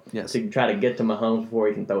out of them. Yes. To try to get to Mahomes before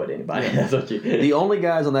he can throw it to anybody. That's what you do. The only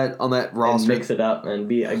guys on that roster. And mix it up and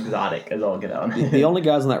be exotic as all get out. The only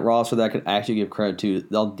guys on that roster that I could actually give credit to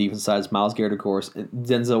on the defense side is Myles Garrett, of course.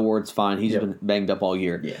 Denzel Ward's fine. He's been banged up all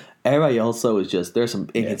year. Yeah. Everybody else, though, is just there's some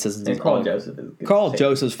inconsistencies. And Carl Joseph is good. Carl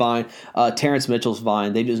Joseph's fine. Terrence Mitchell's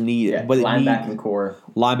fine. They just need linebacking core,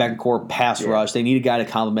 pass rush. They need a guy to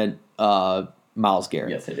complement Myles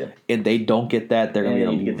Garrett. Yes, they do. If they don't get that, they're going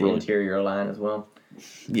to need to get the interior line as well.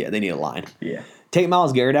 Yeah, they need a line. Yeah. Take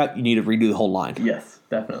Myles Garrett out, you need to redo the whole line. Yes,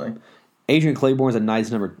 definitely. Adrian Claiborne's a nice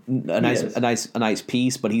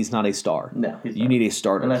piece, but he's not a star. No, you need a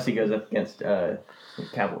starter unless he goes up against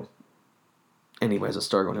Cowboys. Anyways, a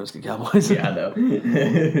starter when it was the Cowboys. Yeah, I know.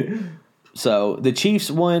 So the Chiefs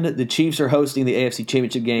won. The Chiefs are hosting the AFC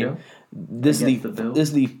Championship game. Yeah. This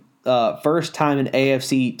is the first time an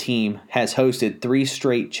AFC team has hosted 3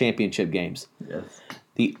 straight championship games. Yes.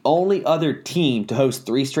 The only other team to host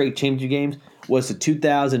 3 straight championship games was the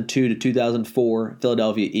 2002 to 2004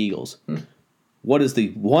 Philadelphia Eagles. What is the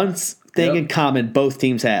one thing in common both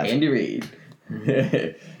teams have? Andy Reid.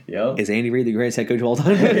 Yep. Is Andy Reid the greatest head coach of all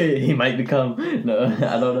time? He might become. No,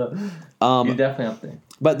 I don't know. He's definitely up there.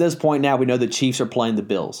 But at this point now, we know the Chiefs are playing the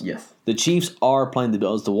Bills. Yes. The Chiefs are playing the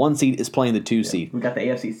Bills. The 1 seed is playing the 2 seed. We got the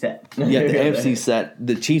AFC set. Yeah, the AFC set.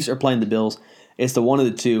 The Chiefs are playing the Bills. It's the one of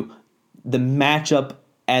the two. The matchup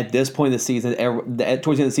at this point in the season, towards the end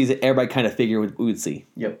of the season, everybody kind of figured we would see.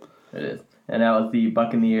 Yep, it is. And that was the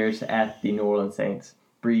Buccaneers at the New Orleans Saints.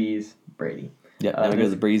 Breeze, Brady. Yeah, now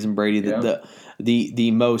goes the Breeze and Brady.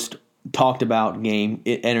 The most talked about game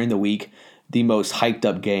entering the week, the most hyped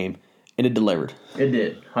up game, and it delivered. It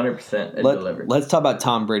did, 100%. It delivered. Let's talk about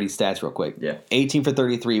Tom Brady's stats real quick. Yeah, 18 for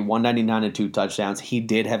 33, 199 and 2 touchdowns. He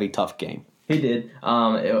did have a tough game. He did.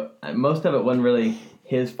 Most of it wasn't really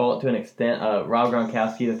his fault to an extent. Rob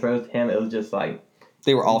Gronkowski, the throws to him, it was just like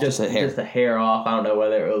they were off just a hair. Just a hair off. I don't know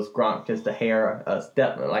whether it was Gronk just a hair, a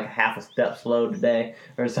step, like half a step slow today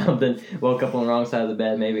or something. Woke up on the wrong side of the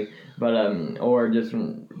bed maybe. But or just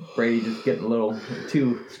Brady just getting a little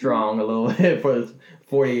too strong a little bit for his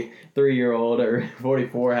 43-year-old or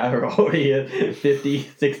 44, however old he is, 50,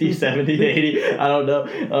 60, 70, 80, I don't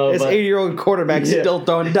know. This 80-year-old quarterback still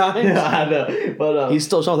throwing dimes. Yeah, I know. But he's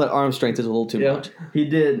still showing that arm strength is a little too much. He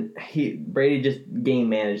did. Brady just game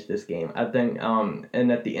managed this game. I think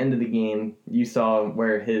and at the end of the game you saw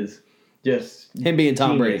where him being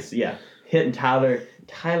Tom Brady. Yeah. Hitting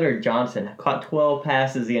Tyler Johnson caught 12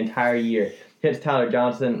 passes the entire year. Hits Tyler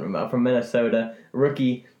Johnson from Minnesota,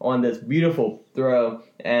 rookie, on this beautiful throw,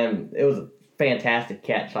 and it was a fantastic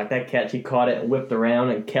catch. Like that catch, he caught it and whipped around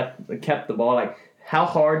and kept the ball. Like how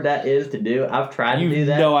hard that is to do. I've tried to do that.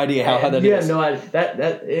 You have no idea how hard that is. You have no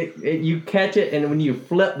idea. You catch it, and when you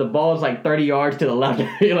flip, the ball is like 30 yards to the left.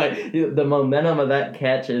 You're like the momentum of that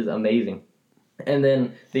catch is amazing. And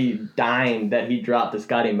then the dime that he dropped to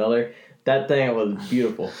Scotty Miller. That thing was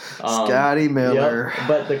beautiful. Scotty Miller. Yep.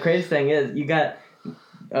 But the crazy thing is, you got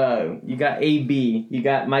AB, you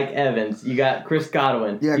got Mike Evans, you got Chris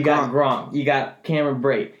Godwin, you got Gronk, you got Cameron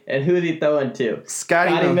Brate, and who is he throwing to?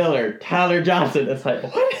 Scotty Miller, Tyler Johnson. It's like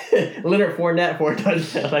what? Leonard Fournette for a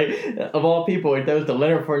touchdown. Like of all people, he throws to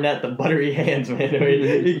Leonard Fournette the buttery hands, man.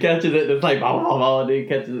 He catches it. It's like and he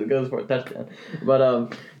catches it, goes for a touchdown.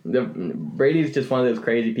 But Brady's just one of those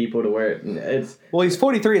crazy people to where it's. Well, he's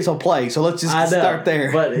 43, and he'll play. So let's just start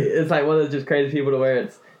there. But it's like one of those just crazy people to where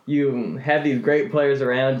it's you have these great players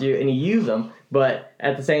around you and you use them, but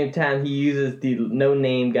at the same time he uses the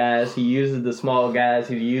no-name guys, he uses the small guys,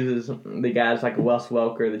 he uses the guys like Wes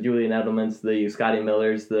Welker, the Julian Edelmans, the Scotty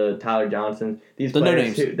Millers, the Tyler Johnsons, these the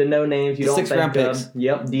players no names you don't think picks.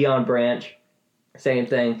 Yep, Deion Branch, same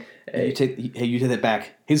thing. You take that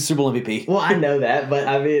back. He's a Super Bowl MVP. Well, I know that, but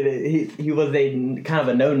I mean, he was a kind of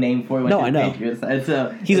a no name for I know. Patriots.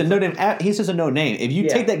 He's a no name. He's just a no name. If you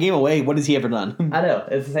take that game away, what has he ever done? I know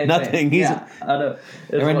it's the same. Nothing. Thing. I know.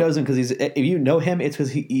 Everyone knows him because he's. If you know him, it's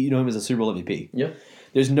because you know him as a Super Bowl MVP. Yep.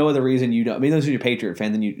 There's no other reason you know. I mean, unless you're a Patriot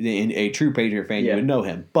fan, then a true Patriot fan, you would know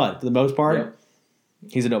him. But for the most part,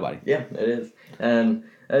 he's a nobody. Yeah, it is, and.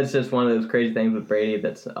 It's just one of those crazy things with Brady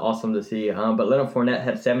that's awesome to see. But Leonard Fournette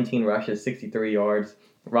had 17 rushes, 63 yards.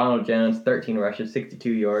 Ronald Jones, 13 rushes,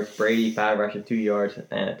 62 yards. Brady, 5 rushes, 2 yards,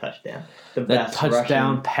 and a touchdown. That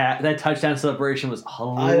touchdown celebration was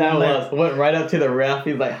hilarious. That went right up to the ref.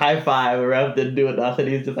 He's like, high five. The ref didn't do nothing.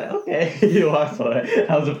 He's just like, okay. He walks away.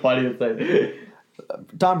 That was the funniest thing.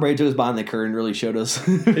 Tom Brady took us behind the curtain and really showed us.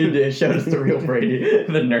 He did. Showed us the real Brady.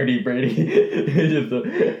 The nerdy Brady.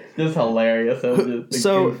 just hilarious. That was just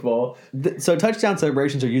goofball. So touchdown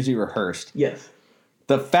celebrations are usually rehearsed. Yes.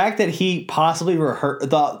 The fact that he possibly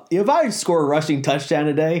thought, if I score a rushing touchdown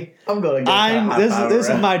today, I'm going to get this is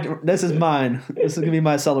mine. This is going to be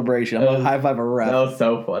my celebration. I'm going to high five a ref. That was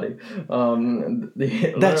so funny. And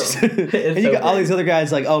you got all these other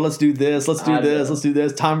guys like, oh, let's do this. Let's do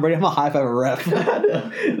this. Tom Brady, I'm going to high five a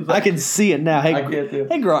ref. I can see it now. Hey,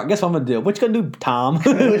 Gronk, guess what I'm going to do? What you going to do, Tom?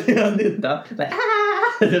 What you going to do, Tom? Like,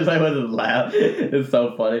 just like with his laugh. It's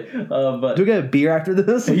so funny. But do we get a beer after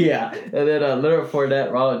this? Yeah. And then Leonard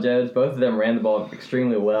Fournette, Ronald Jones, both of them ran the ball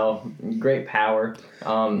extremely well. Great power.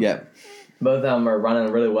 Both of them are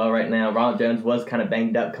running really well right now. Ronald Jones was kind of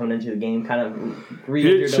banged up coming into the game, kind of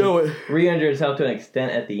re-injured himself to an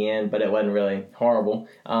extent at the end, but it wasn't really horrible.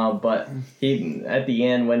 But he at the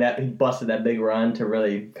end when he busted that big run to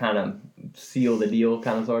really kind of seal the deal,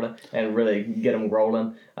 kind of, sort of, and really get him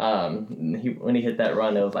rolling. When he hit that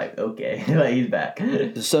run, it was like, okay, like he's back.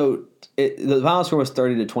 So the final score was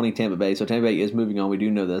 30-20 Tampa Bay. So Tampa Bay is moving on. We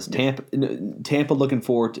do know this. Tampa looking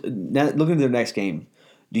forward to looking to their next game.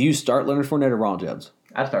 Do you start Leonard Fournette or Ronald Jones?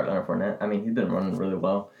 I start Leonard Fournette. I mean, he's been running really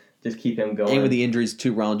well. Just keep him going. And with the injuries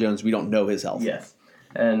to Ronald Jones, we don't know his health. Yes.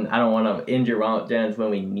 And I don't want to injure Ronald Jones when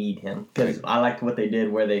we need him. Because I liked what they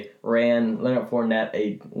did where they ran Leonard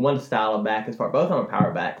Fournette one style of back as far. Both of them are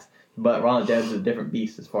power backs. But Ronald Jones is a different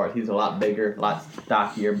beast as far as he's a lot bigger, a lot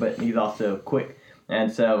stockier, but he's also quick.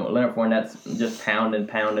 And so Leonard Fournette's just pounding.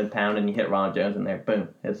 You hit Ronald Jones in there, boom,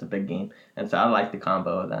 it's a big game. And so I like the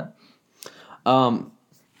combo of that.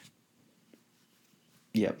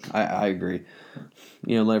 Yeah, I agree.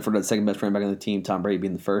 You know, Leonard Fournette's second best running back on the team, Tom Brady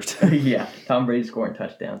being the first. Yeah, Tom Brady scoring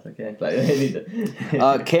touchdowns, okay?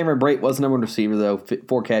 Cameron Brate was the number one receiver, though.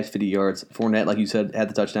 4 catches, 50 yards. Fournette, like you said, had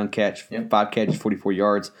the touchdown catch. Yep. 5 catches, 44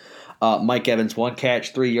 yards. Mike Evans, 1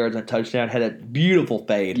 catch, 3 yards, and a touchdown. Had a beautiful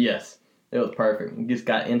fade. Yes, it was perfect. He just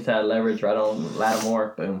got inside leverage right on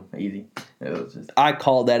Lattimore. Boom, easy. It was just. I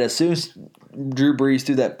called that as soon as Drew Brees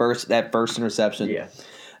threw that first interception. Yeah.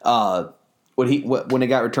 When it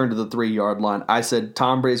got returned to the 3-yard line, I said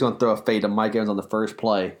Tom Brady's going to throw a fade to Mike Evans on the first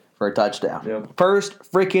play for a touchdown. Yep. First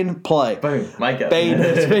freaking play. Boom, Mike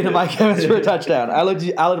Evans. Fade to Mike Evans for a touchdown. I looked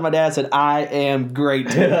at my dad and said, I am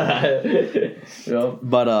great. Yep.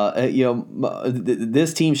 But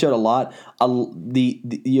this team showed a lot.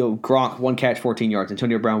 Gronk 1 catch, 14 yards.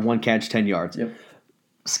 Antonio Brown 1 catch, 10 yards. Yep.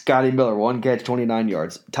 Scotty Miller, 1 catch, 29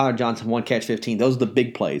 yards. Tyler Johnson, 1 catch, 15. Those are the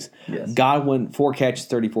big plays. Yes. Godwin, 4 catches,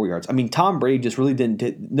 34 yards. I mean, Tom Brady just really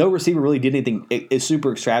no receiver really did anything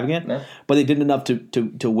super extravagant, but they did enough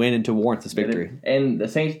to win and to warrant this victory. And the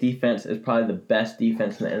Saints defense is probably the best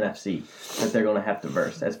defense in the NFC that they're going to have to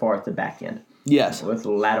verse as far as the back end. Yes. With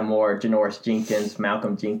Lattimore, Janoris Jenkins,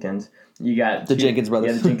 Malcolm Jenkins. You got the Jenkins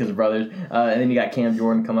brothers. Yeah, the Jenkins brothers. And then you got Cam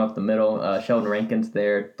Jordan coming up the middle. Sheldon Rankins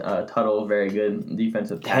there. Tuttle, very good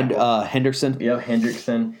defensive tackle. Hendrickson. Yep,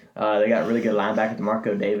 Hendrickson. They got really good linebacker,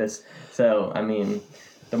 DeMarco Davis. So, I mean,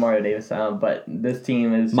 DeMarco Davis. But this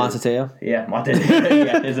team is... Montateo? Yeah, Montateo.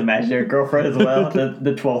 Yeah, his imaginary girlfriend as well.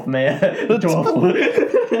 The 12th man. The 12th one.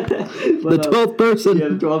 The 12th person. Yeah,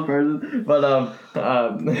 the 12th person. But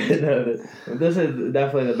this is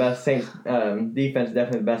definitely the best. Saints defense is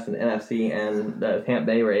definitely the best in the NFC, and Tampa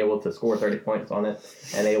Bay were able to score 30 points on it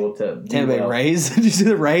and able to. Tampa Bay Rays? Did you see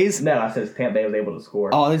the Rays? No, I said Tampa Bay was able to score.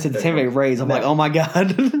 Oh, they said the Tampa Bay Rays. I'm like, oh my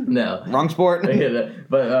god. No, wrong sport.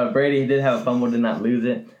 But Brady did have a fumble, did not lose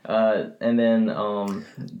it, and then Antoine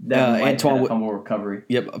had a fumble recovery.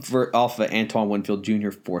 Yep, off of Antoine Winfield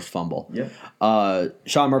Jr. forced fumble. Yep.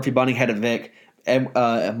 Sean Murphy-Bunting had a Vic.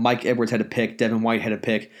 Mike Edwards had a pick. Devin White had a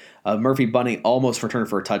pick. Murphy-Bunting almost returned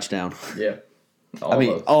for a touchdown. Yeah. Almost. I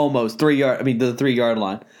mean, almost 3 yard. I mean, the 3-yard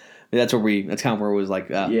line. I mean, that's kind of where it was like.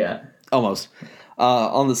 Yeah. Almost.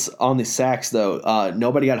 On the sacks though,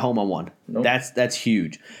 nobody got home on one. Nope. That's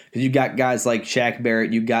huge because you got guys like Shaq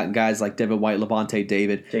Barrett, you got guys like Devin White, Levante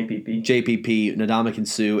David, JPP, Ndamukong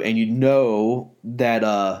Suh, and you know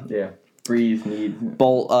that Breeze needs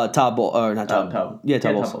Todd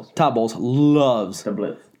Bowles loves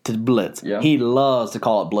to blitz. Yeah. He loves to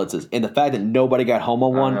call it blitzes, and the fact that nobody got home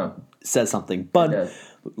on one says something. But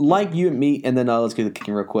like you and me, and then let's get the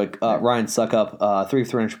kicking real quick. Ryan Suckup,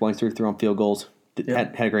 300 points, 3 on field goals.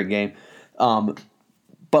 Had a great game.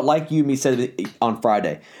 But like you and me said on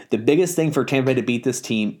Friday, the biggest thing for Tampa Bay to beat this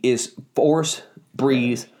team is force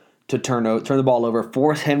Breeze to turn the ball over,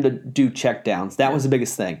 force him to do checkdowns. That was the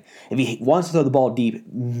biggest thing. If he wants to throw the ball deep,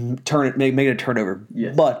 make it a turnover.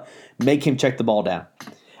 Yes. But make him check the ball down.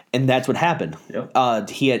 And that's what happened. Yep.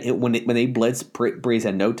 He had when they blitzed, Breeze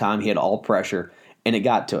had no time. He had all pressure, and it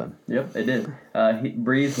got to him. Yep, it did.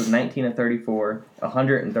 Breeze was 19 of 34,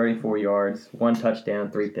 134 yards, 1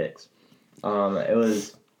 touchdown, 3 picks. It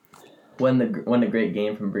was one a great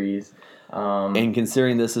game from Breeze. And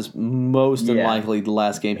considering this is most unlikely the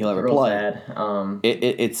last game he'll ever play, sad.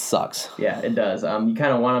 It sucks. Yeah, it does. You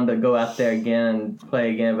kind of want him to go out there again and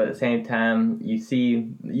play again, but at the same time, you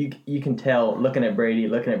can tell looking at Brady,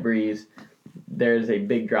 looking at Breeze, there's a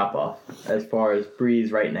big drop off as far as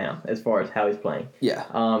Breeze right now, as far as how he's playing. Yeah.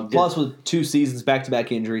 Plus with 2 seasons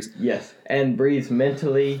back-to-back injuries. Yes, and Breeze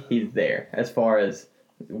mentally, he's there as far as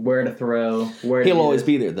where to throw. He'll always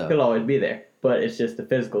be there though. He'll always be there. But it's just the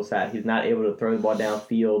physical side. He's not able to throw the ball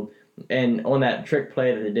downfield. And on that trick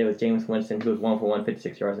play that they did with Jameis Winston, he was 1 for 1,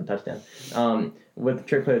 56 yards and touchdown. With the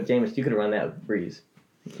trick play with Jameis, you could have run that with Breeze.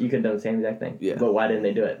 You could have done the same exact thing. Yeah. But why didn't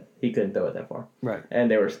they do it? He couldn't throw it that far. Right.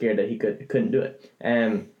 And they were scared that he couldn't do it.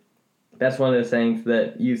 And that's one of those things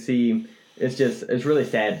that you see it's really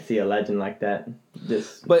sad to see a legend like that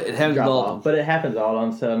just But it happens drop all off. But it happens to all of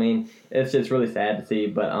them. So I mean, it's just really sad to see.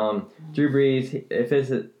 But Drew Brees, if this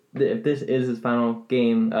is his final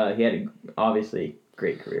game, he had obviously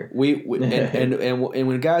great career. And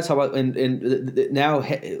when guys talk about and now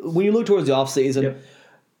when you look towards the offseason,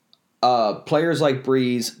 players like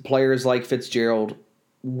Brees, players like Fitzgerald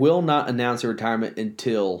will not announce their retirement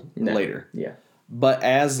until later. Yeah. But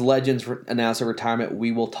as legends announce their retirement,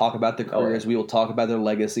 we will talk about their careers. We will talk about their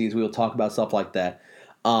legacies. We will talk about stuff like that.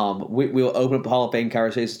 We will open up Hall of Fame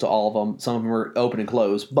conversations to all of them. Some of them are open and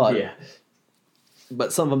closed, but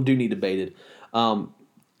some of them do need debated.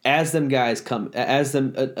 As retirements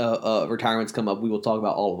come up, we will talk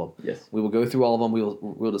about all of them. Yes, we will go through all of them.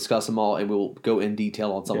 We'll discuss them all, and we will go in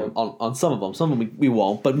detail on some of them. On some of them, some of them we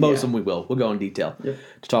won't, but most of them we will. We'll go in detail to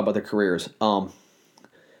talk about their careers.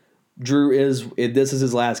 Drew this is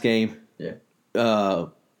his last game. Yeah.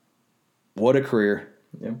 What a career.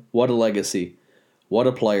 Yeah. What a legacy. What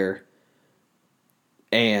a player.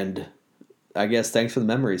 And I guess thanks for the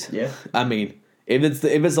memories. Yeah. I mean, if it's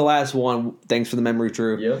the last one, thanks for the memory,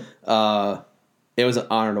 Drew. Yeah. It was an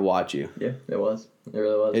honor to watch you. Yeah, it was. It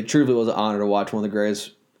really was. It truly was an honor to watch one of the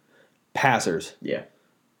greatest passers. Yeah.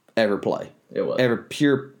 Ever play. It was. Ever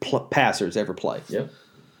pure passers ever play. Yeah.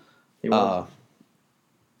 He was.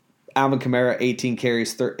 Alvin Kamara, 18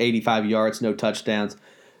 carries, 85 yards, no touchdowns.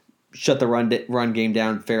 Shut the run game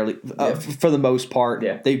down fairly for the most part.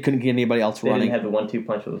 Yeah. They couldn't get anybody else running. They didn't have the 1-2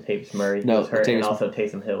 punch with Latavius Murray. No, was hurt, Latavius, and also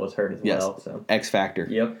Taysom Hill was hurt as well. So X factor.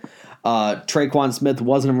 Yep. Traquan Smith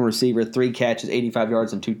wasn't a receiver. 3 catches, 85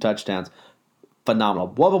 yards, and 2 touchdowns. Phenomenal.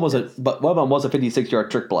 One of them was a 56-yard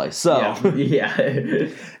trick play. So yeah.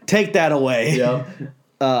 take that away.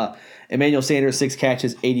 Yep. Emmanuel Sanders, 6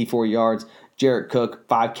 catches, 84 yards. Jared Cook,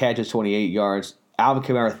 5 catches, 28 yards. Alvin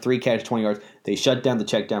Kamara, 3 catches, 20 yards. They shut down the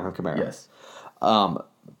check down from Kamara. Yes. And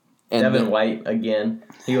Devin White, again,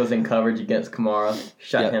 he was in coverage against Kamara,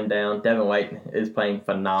 shut him down. Devin White is playing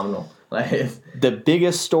phenomenal. The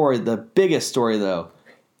biggest story, though,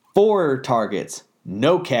 4 targets,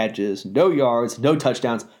 no catches, no yards, no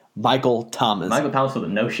touchdowns. Michael Thomas. Michael Thomas was a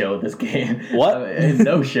no-show this game. What?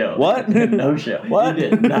 No-show. What? No-show. What? He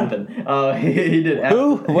did nothing. He did.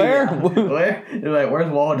 Who? Where? Where? You're like,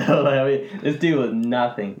 where's Waldo? I mean, this dude was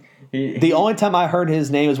nothing. The only time I heard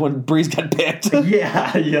his name is when Brees got picked.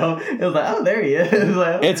 Yeah, yo. It was like, oh, there he is. It was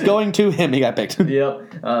like, it's going to him. He got picked.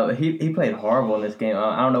 Yep. He played horrible in this game.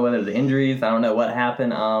 I don't know whether it was injuries. I don't know what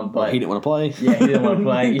happened. But he didn't want to play. Yeah, he didn't want to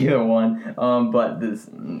play either one. But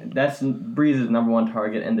that's Brees' number one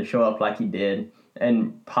target, and to show up like he did,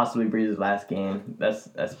 and possibly Brees' last game, that's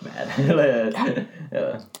bad.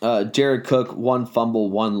 Jared Cook, 1 fumble,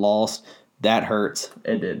 1 loss. That hurts.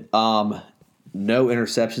 It did. No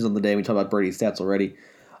interceptions on the day. We talked about Brady's stats already.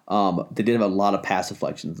 They did have a lot of pass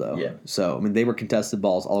deflections, though. Yeah. So, I mean, they were contested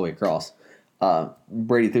balls all the way across.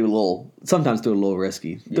 Brady sometimes threw a little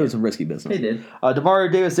risky. Threw some risky business. He did. Demario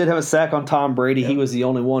Davis did have a sack on Tom Brady. Yep. He was the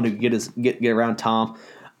only one who could get around Tom,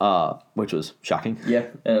 which was shocking. Yeah,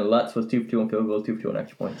 and Lutz was 2 for 2 on field goals, 2 for 2 on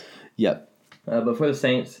extra points. Yep. But for the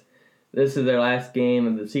Saints, this is their last game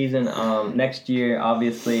of the season. Next year,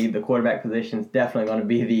 obviously, the quarterback position is definitely going to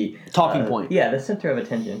be the talking point. Yeah, the center of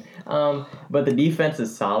attention. But the defense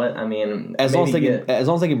is solid. I mean, as long as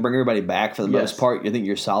they can bring everybody back for the most part, I think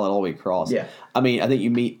you're solid all the way across. Yeah. I mean, I think you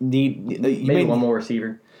need one more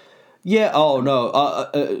receiver. Yeah. Oh no.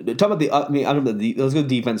 Talk about let's go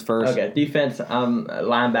defense first. Okay, defense.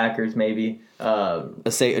 Linebackers maybe. A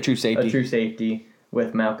true safety. A true safety.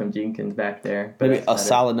 With Malcolm Jenkins back there. But maybe a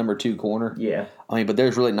solid number 2 corner. Yeah. I mean, but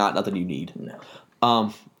there's really nothing you need.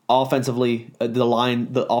 No. Offensively,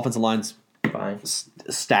 the offensive line's fine.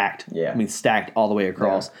 Stacked. Yeah. I mean, stacked all the way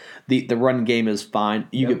across. Yeah. The run game is fine.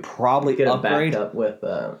 You could probably upgrade. Up with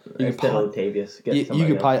Latavius. You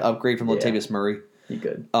could probably upgrade from Latavius Murray. You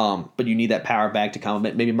could. But you need that power back to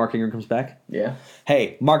complement. Maybe Mark Ingram comes back. Yeah.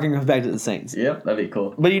 Hey, Mark Ingram comes back to the Saints. Yep, that'd be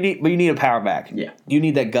cool. But you need a power back. Yeah. You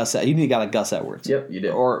need that Gus. You need a guy like Gus Edwards. Yep, you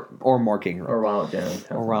do. Or Mark Ingram. Or Ronald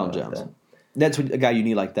Jones. That's a guy you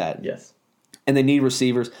need like that. Yes. And they need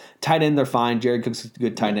receivers. Tight end, they're fine. Jared Cook's a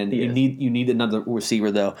good tight end. You need another receiver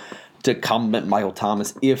though to complement Michael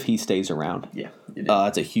Thomas if he stays around. Yeah.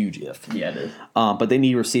 That's a huge if. Yeah, it is. But they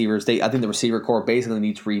need receivers. I think the receiver core basically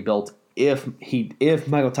needs rebuilt if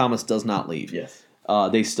Michael Thomas does not leave. Yes.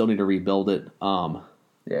 They still need to rebuild it. Yeah,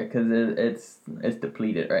 because it's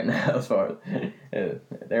depleted right now as far as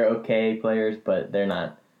they're okay players, but they're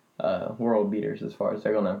not world beaters as far as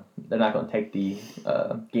they're not gonna take the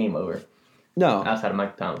game over. No. Outside of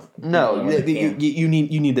Mike Thomas. No, you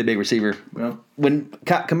need that big receiver. Yep. When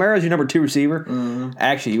Kamara's your number 2 receiver, Mm-hmm.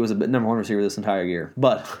 actually he was a number 1 receiver this entire year.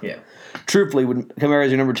 But Yeah. truthfully, when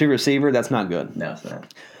Kamara's your number 2 receiver, that's not good. No, it's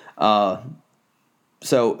not.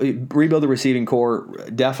 So rebuild the receiving core.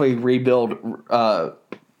 Definitely rebuild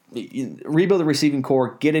the receiving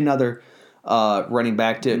core. Get another running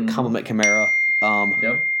back to complement Kamara.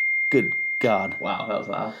 Yep. Good God, Wow, that was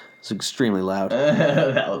loud. it's extremely loud.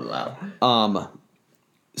 That was loud.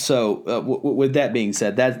 So with that being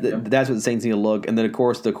said, that's what the Saints need to look, and then of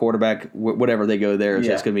course the quarterback, whatever they go there, it's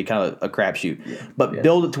just going to be kind of a crapshoot. Yeah. But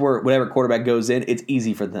build it to where whatever quarterback goes in, it's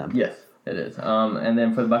easy for them. Yes, it is. And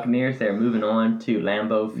then for the Buccaneers, they're moving on to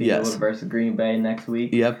Lambeau Field versus Green Bay next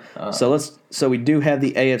week. Yep. So we do have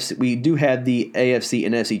the AFC. We do have the AFC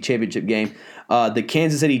and NFC championship game. The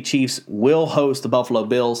Kansas City Chiefs will host the Buffalo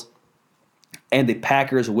Bills, and the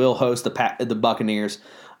Packers will host the Buccaneers.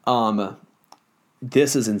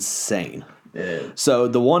 This is insane. It is. So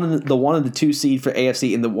the one and the 2 seed for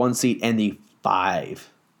AFC, and the 1 seed and the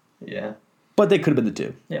 5. Yeah. But they could have been the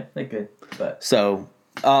 2. Yeah, they could. But so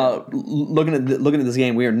looking at this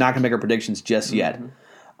game, we are not going to make our predictions just yet.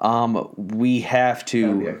 We have to.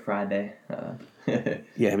 That'll be our Friday.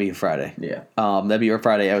 Yeah, it'll be Friday. Yeah. That'll be our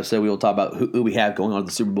Friday episode. We will talk about who we have going on to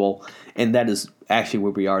the Super Bowl, and that is actually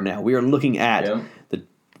where we are now. We are looking at the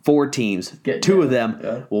 4 teams. 2 of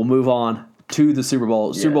them will move on to the Super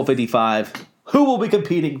Bowl, Super Bowl 55. Who will be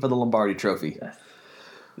competing for the Lombardi Trophy? Yes.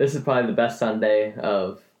 This is probably the best Sunday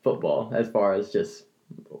of football as far as just.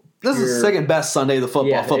 This is the second best Sunday of the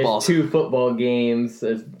football. It's 2 football games.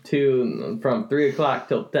 It's 2 from 3 o'clock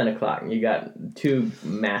till 10 o'clock. You got 2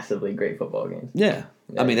 massively great football games. Yeah.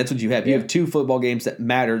 I mean, that's what you have. You have 2 football games that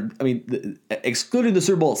matter. I mean, excluding the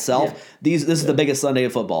Super Bowl itself, this is the biggest Sunday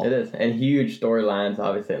of football. It is. And huge storylines,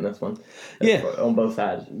 obviously, in this one. On both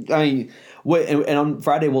sides. I mean, and on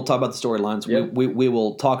Friday, we'll talk about the storylines. Yep. We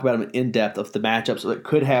will talk about them in depth of the matchups that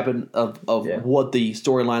could happen, of what the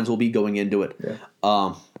storylines will be going into it.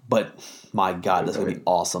 Yeah. But, my God, that's going to be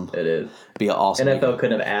awesome. It is. Be an awesome NFL weekend.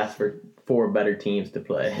 couldn't have asked for 4 better teams to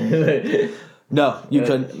play. No, you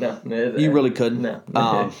couldn't. No. You really couldn't. No.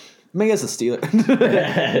 I mean, I guess the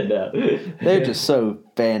Steelers. No. They're just so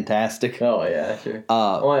fantastic. Oh, yeah, sure.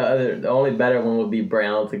 The only better one would be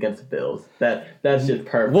Browns against the Bills. That's just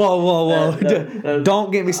perfect. Whoa.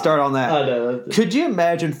 Don't get me started on that. I know. Could you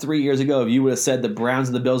imagine 3 years ago if you would have said the Browns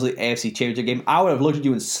and the Bills in the AFC Championship game? I would have looked at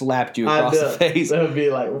you and slapped you across the face. That would be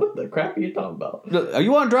like, what the crap are you talking about? Are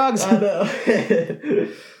you on drugs? I know.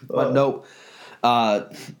 But nope.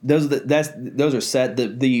 Those are set.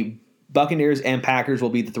 The Buccaneers and Packers will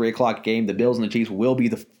be the 3 o'clock game. The Bills and the Chiefs will be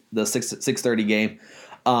the 6:30 game.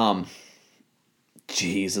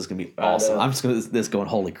 Jeez, this is gonna be awesome. I'm just going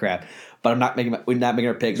holy crap. But we're not making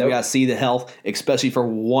our picks. Nope. We gotta see the health, especially for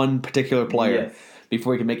one particular player,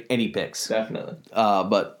 before we can make any picks. Definitely.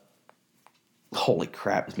 But holy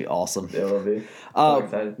crap, it's gonna be awesome. It will be. So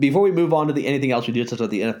excited. Before we move on to anything else, we do touch about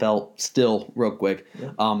the NFL still real quick.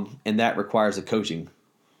 Yeah. And that requires a coaching.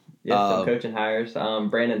 Yes, some coaching hires.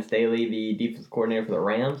 Brandon Staley, the defense coordinator for the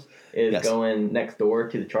Rams, is going next door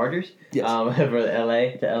to the Chargers. Yes. For the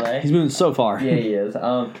LA. He's moving so far. Yeah, he is.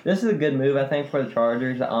 This is a good move, I think, for the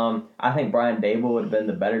Chargers. I think Brian Dable would have been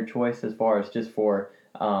the better choice as far as just for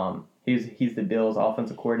he's the Bills'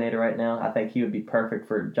 offensive coordinator right now. I think he would be perfect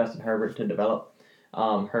for Justin Herbert to develop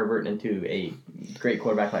Herbert into a great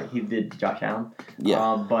quarterback like he did Josh Allen.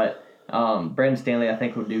 Yeah. But Brandon Staley, I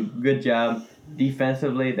think, will do a good job.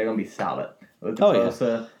 Defensively, they're going to be solid with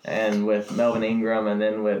Bosa and with Melvin Ingram, and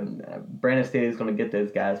then with Brandon Staley is going to get those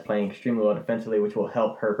guys playing extremely well defensively, which will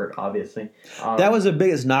help Herbert, obviously. That was the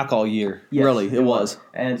biggest knock all year. Yes, really, it was.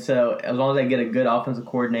 And so as long as they get a good offensive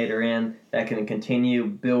coordinator in that can continue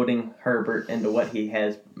building Herbert into what he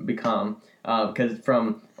has become, because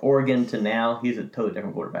from Oregon to now, he's a totally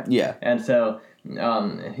different quarterback. Yeah. And so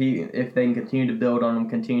if they can continue to build on him,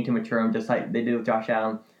 continue to mature him, just like they did with Josh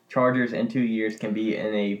Allen, Chargers in 2 years can be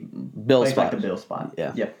in a Bill place spot. like the Bill spot.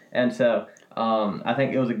 Yeah. And so I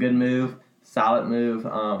think it was a good move, solid move.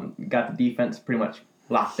 Got the defense pretty much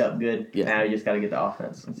locked up good. Yeah. Now you just got to get the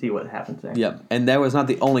offense and see what happens there. Yep. And that was not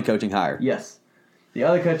the only coaching hire. Yes. The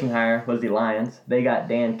other coaching hire was the Lions. They got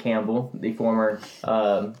Dan Campbell, the former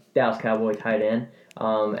Dallas Cowboy tight end,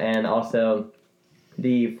 and also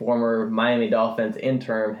the former Miami Dolphins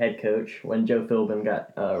interim head coach when Joe Philbin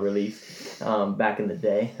got released back in the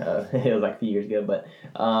day. It was like a few years ago, but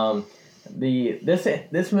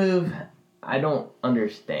this move I don't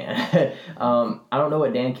understand. I don't know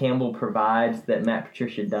what Dan Campbell provides that Matt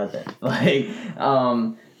Patricia doesn't. Like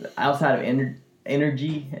outside of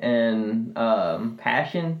energy and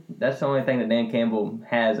passion. That's the only thing that Dan Campbell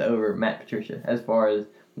has over Matt Patricia. As far as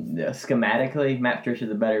schematically, Matt Patricia's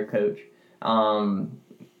a better coach.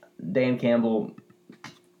 Dan Campbell,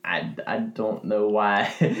 I don't know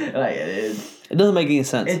why. It doesn't make any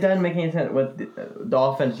sense. It doesn't make any sense with the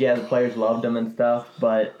offense. Yeah, the players loved him and stuff,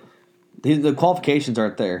 but the qualifications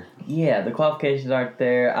aren't there. Yeah, the qualifications aren't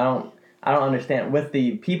there. I don't understand. With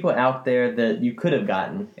the people out there that you could have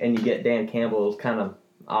gotten, and you get Dan Campbell is kind of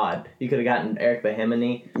odd. You could have gotten Eric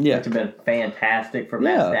Bieniemy, which would have been fantastic for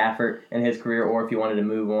Matt Stafford in his career, or if you wanted to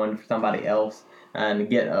move on for somebody else and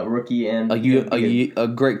get a rookie in. A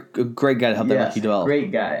great guy to help that rookie develop.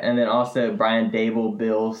 Great guy. And then also Brian Dable,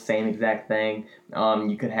 Bills, same exact thing.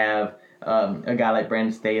 You could have a guy like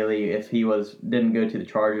Brandon Staley if he didn't go to the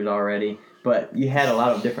Chargers already. But you had a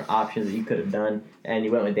lot of different options that you could have done, and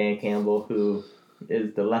you went with Dan Campbell, who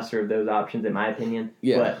is the lesser of those options, in my opinion.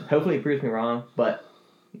 Yeah. But hopefully it proves me wrong. But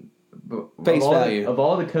face value of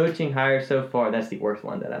all the coaching hires so far, that's the worst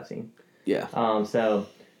one that I've seen. Yeah.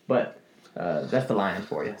 That's the Lions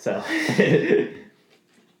for you. So.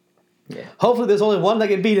 Yeah. Hopefully there's only one that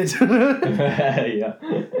can beat it. Yeah.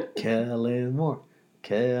 Kellen Moore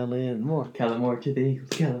to the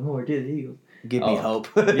Eagles. Give me hope.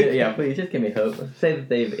 yeah, please just give me hope. Say that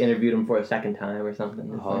they've interviewed him for a second time or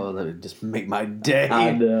something. That would just make my day.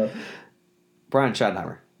 I know. Brian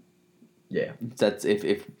Schottenheimer. Yeah. That's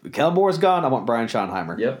if Kellen Moore's gone, I want Brian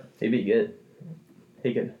Schottenheimer. Yep, he'd be good.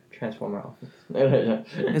 He could transform our offense.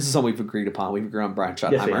 This is something we've agreed upon. We've agreed on Brian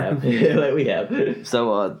Schottenheimer. Yes, we have.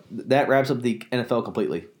 So that wraps up the NFL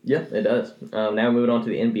completely. Yeah, it does. Now moving on to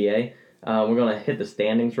the NBA. We're going to hit the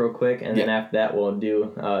standings real quick, and then after that we'll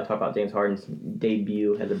talk about James Harden's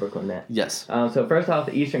debut as a Brooklyn Net. Yes. So first off,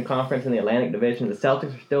 the Eastern Conference in the Atlantic Division, the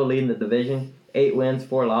Celtics are still leading the division, 8 wins,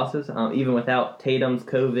 4 losses. Even without Tatum's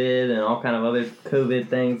COVID and all kind of other COVID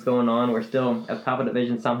things going on, we're still at the top of the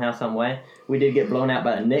division somehow, some way. We did get blown out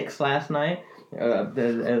by the Knicks last night. Bad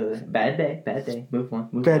day. Move on.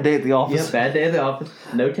 Bad day at the office. Yeah, bad day at the office.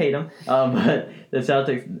 No Tatum. But the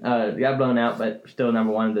Celtics got blown out, but still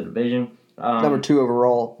number 1 in the division. Number 2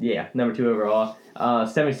 overall. Yeah, number 2 overall.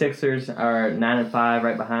 76ers are 9-5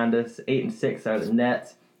 right behind us. 8-6 are the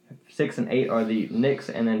Nets. 6-8 are the Knicks,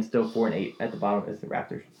 and then still 4-8 at the bottom is the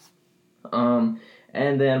Raptors.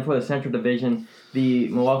 And then for the Central Division, the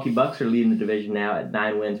Milwaukee Bucks are leading the division now at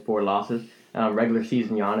 9 wins, 4 losses. Regular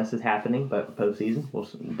season Giannis is happening, but postseason,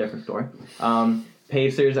 different story.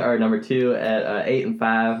 Pacers are number 2 at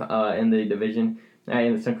 8-5 in the division,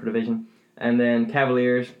 in the Central Division, and then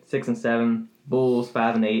Cavaliers 6-7, Bulls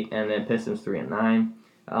 5-8, and then Pistons 3-9.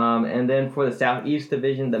 And then for the Southeast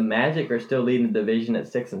Division, the Magic are still leading the division at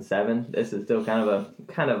 6-7. This is still kind of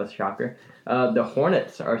a shocker. The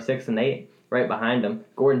Hornets are 6-8. Right behind them.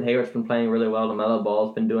 Gordon Hayward's been playing really well. LaMelo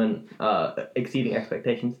Ball's been doing exceeding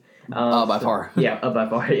expectations. By far. Yeah, by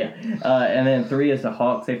far, yeah. And then 3 is the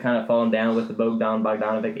Hawks. They've kind of fallen down with the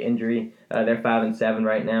Bogdanovic injury. They're 5-7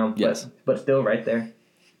 right now. Yes. But still right there.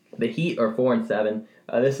 The Heat are 4-7.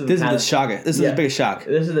 This is the shock. This is the biggest shock.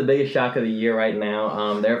 This is the biggest shock of the year right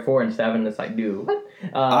now. They're 4-7. It's like, dude, what?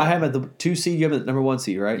 I have at the 2 seed. You have at the number 1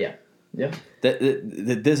 seed, right? Yeah. Yeah.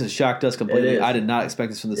 This has shocked us completely. I did not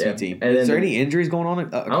expect this from this team. Is there any injuries going on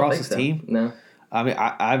across this team? No. I mean,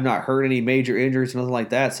 I've not heard any major injuries or nothing like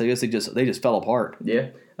that. So I guess they just fell apart. Yeah.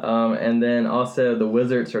 And then also the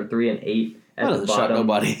Wizards are 3-8 at the bottom. Shock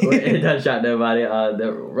nobody. It does shock nobody.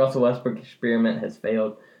 The Russell Westbrook experiment has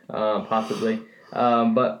failed, possibly.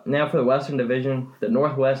 But now for the Western Division, the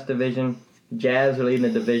Northwest Division, Jazz are leading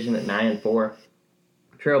the division at 9-4.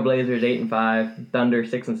 Trailblazers 8-5. Thunder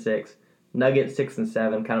 6-6. Nuggets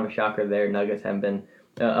 6-7, kind of a shocker there. Nuggets haven't been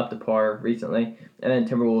up to par recently, and then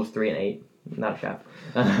Timberwolves 3-8. Not a shock.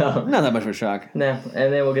 Not that much of a shock. No,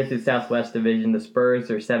 and then we'll get to the Southwest Division. The Spurs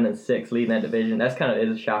are 7-6, leading that division. That's kind of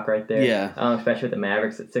is a shock right there. Yeah. Especially with the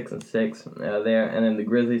Mavericks at 6-6 there, and then the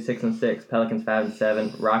Grizzlies 6-6, Pelicans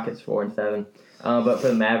 5-7, Rockets 4-7. But for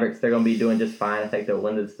the Mavericks, they're going to be doing just fine. I think they'll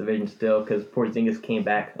win this division still because Porzingis came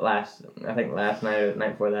back last night or the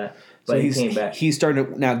night before that. But so he came back. He's starting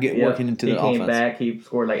to now get working into the offense. He came back. He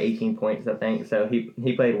scored like 18 points, I think. So he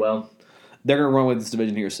played well. They're going to run with this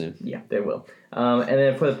division here soon. Yeah, they will. And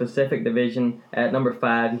then for the Pacific Division, at number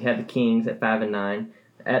 5, you have the Kings at 5-9.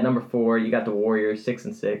 At number 4, you got the Warriors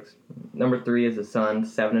 6-6. Number 3 is the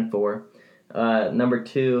Suns 7-4. Number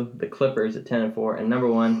 2, the Clippers at 10-4, and number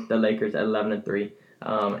 1, the Lakers at 11-3.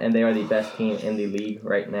 And they are the best team in the league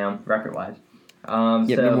right now, record-wise.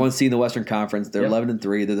 Number 1 seed in the Western Conference. They're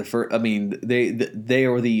 11-3. They're the first. I mean, they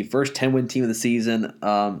are the first 10-win team of the season.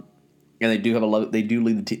 And they do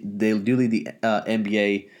lead the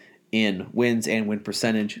NBA in wins and win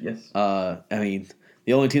percentage. Yes. I mean,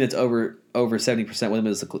 the only team that's over 70% with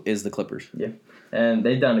them is the Clippers. Yeah. And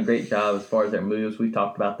they've done a great job as far as their moves. We've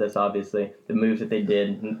talked about this, obviously. The moves that they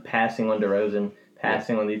did, passing on DeRozan,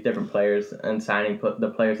 passing on these different players, and signing the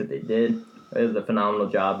players that they did. It was a phenomenal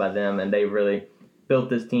job by them, and they really built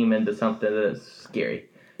this team into something that's scary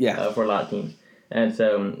for a lot of teams. And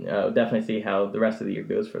so definitely see how the rest of the year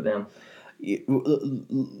goes for them. You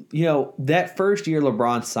know, that first year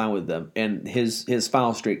LeBron signed with them and his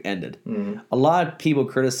final streak ended. Mm-hmm. A lot of people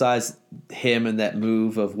criticized him in that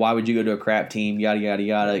move of why would you go to a crap team, yada, yada,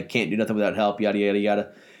 yada, can't do nothing without help, yada, yada,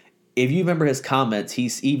 yada. If you remember his comments,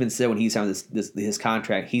 he's even said when he signed his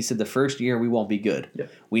contract, he said the first year we won't be good.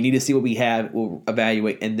 Yep. We need to see what we have, we'll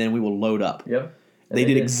evaluate, and then we will load up. Yep. They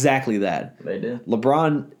did exactly that. They did.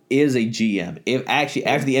 LeBron is a GM. If actually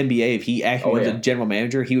after the NBA, if he actually was a general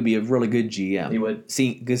manager, he would be a really good GM. He would.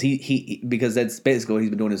 See, because that's basically what he's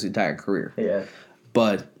been doing his entire career. Yeah.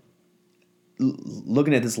 But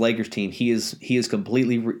looking at this Lakers team, he is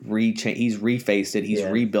completely he's refaced it. He's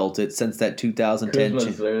rebuilt it since that 2010.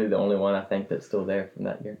 Kuzma's literally the only one I think that's still there from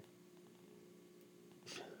that year.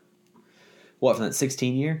 What, from that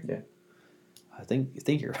 16 year? Yeah. I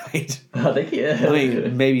think you're right. I think he is. I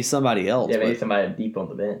mean, maybe somebody else. Yeah, maybe somebody deep on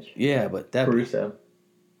the bench. Yeah, but that Caruso.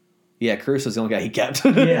 Yeah, Caruso's the only guy he kept.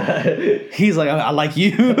 Yeah. He's like, I like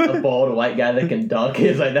you. A bald white guy that can dunk.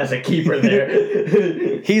 He's like, that's a keeper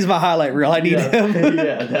there. He's my highlight reel. I need him.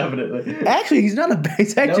 Yeah, definitely. Actually, he's not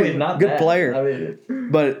he's actually a good player. I mean,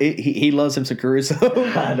 but he loves him some Caruso.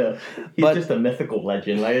 I know. He's just a mythical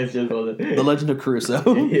legend. Like, it's just the legend of Caruso.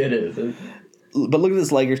 It is. But look at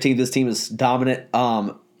this Lakers team. This team is dominant.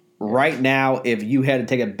 Right now, if you had to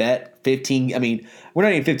take a bet, 15. I mean, we're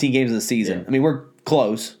not even 15 games in the season. Yeah. I mean, we're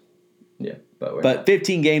close. Yeah, but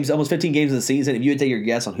 15 games, almost 15 games in the season. If you had to take your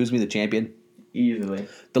guess on who's going to be the champion, easily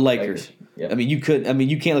the Lakers. Yep. I mean, you can't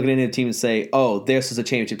look at any team and say, "Oh, this is a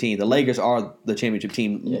championship team." The Lakers are the championship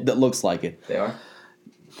team that looks like it. They are.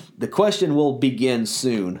 The question will begin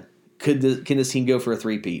soon. Can this team go for a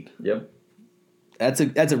three-peat? Yep. That's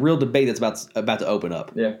a real debate that's about to open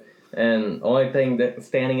up. Yeah. And only thing that's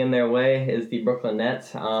standing in their way is the Brooklyn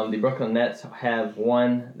Nets. The Brooklyn Nets have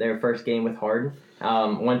won their first game with Harden,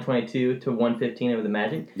 122 to 115 over the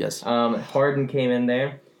Magic. Yes. Harden came in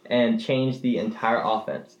there and changed the entire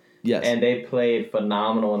offense. Yes. And they played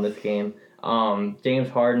phenomenal in this game. James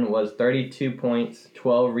Harden was 32 points,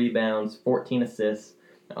 12 rebounds, 14 assists.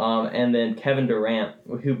 And then Kevin Durant,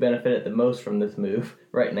 who benefited the most from this move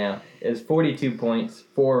right now, is 42 points,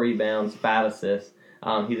 4 rebounds, 5 assists.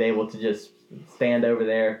 He's able to just stand over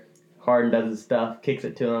there. Harden does his stuff, kicks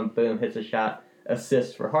it to him, boom, hits a shot,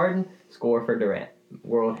 assist for Harden, score for Durant.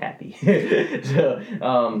 World happy. So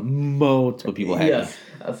multiple people happy. Yes.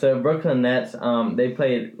 So Brooklyn Nets, they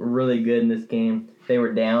played really good in this game. They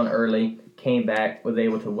were down early, came back, was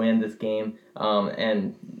able to win this game,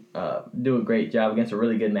 and do a great job against a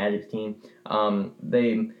really good Magic team.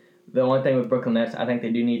 The only thing with Brooklyn Nets, I think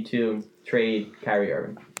they do need to trade Kyrie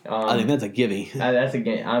Irving. I think that's a gimme. That's a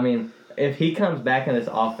game. I mean, if he comes back in this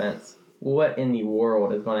offense, what in the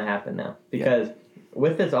world is going to happen now? Because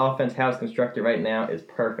with this offense, how it's constructed right now is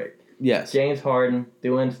perfect. Yes. James Harden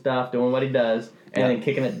doing stuff, doing what he does, and then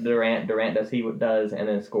kicking it to Durant. Durant does what does, and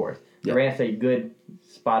then scores. Durant's a good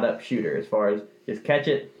spot-up shooter as far as just catch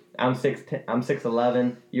it. I'm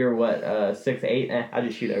 6'11". You're what? 6'8". I'll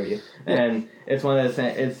just shoot over you. And it's one of those.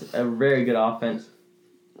 It's a very good offense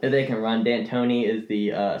that they can run. D'Antoni is the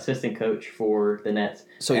assistant coach for the Nets.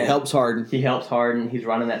 So he helps Harden. He helps Harden. He's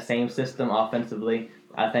running that same system offensively.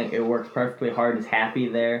 I think it works perfectly. Harden's happy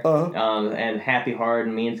there. And happy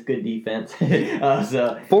Harden means good defense.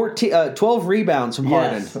 12 rebounds from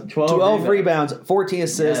Harden. 12 rebounds, 14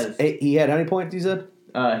 assists. Yes. He had how many points, you said?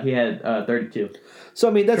 He had 32. So,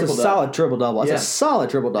 I mean, that's Triple-double. a solid triple-double. That's a solid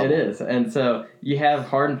triple-double. It is. And so you have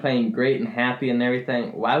Harden playing great and happy and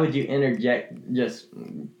everything. Why would you interject just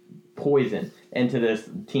poison into this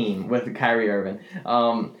team with Kyrie Irving?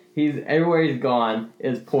 He's everywhere he's gone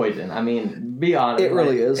is poison. I mean, be honest. It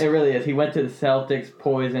really is. It really is. He went to the Celtics,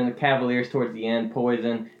 poison. The Cavaliers towards the end,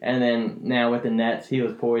 poison. And then now with the Nets, he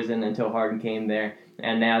was poison until Harden came there.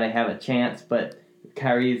 And now they have a chance, but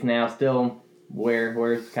Kyrie's now still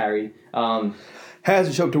where's Kyrie?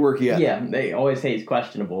 Hasn't showed up to work yet. Yeah, they always say he's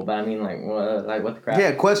questionable, but I mean, what the crap?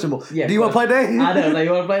 Yeah, questionable. Yeah, do you want to play today? I know,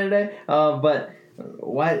 you want to play today? But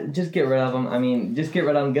why? Just get rid of him. I mean, just get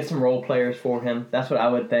rid of him. Get some role players for him. That's what I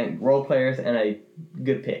would think. Role players and a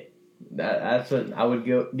good pick. That's what I would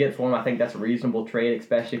get for him. I think that's a reasonable trade,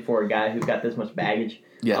 especially for a guy who's got this much baggage.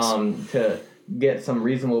 Yes. To get some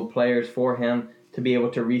reasonable players for him. to be able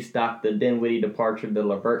to restock the Dinwiddie departure, the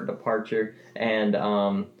LeVert departure, and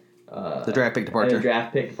the draft pick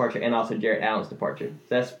departure, and also Jarrett Allen's departure.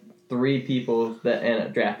 That's 3 people and a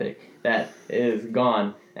draft pick that is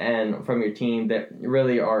gone, and from your team that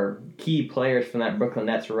really are key players from that Brooklyn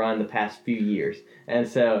Nets run the past few years. And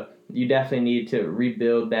so you definitely need to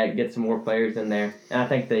rebuild that, get some more players in there, and I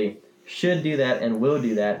think they should do that and will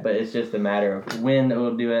do that, but it's just a matter of when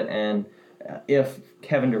they'll do it and if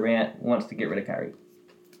Kevin Durant wants to get rid of Kyrie.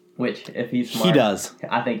 Which, if he's smart, he does.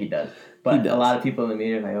 I think he does. But a lot of people in the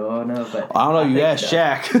media are like, oh, no. But I don't know. You ask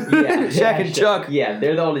Shaq. Yeah, Shaq and Chuck. Yeah,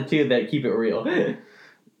 they're the only 2 that keep it real. Maybe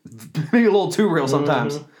a little too real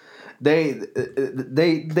sometimes. Mm-hmm.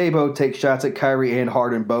 They both take shots at Kyrie and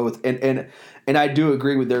Harden both. And I do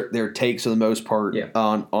agree with their takes for the most part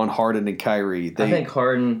on Harden and Kyrie. I think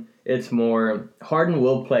Harden, it's more – Harden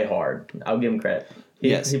will play hard. I'll give him credit.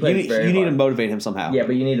 Yes, you need to motivate him somehow. Yeah,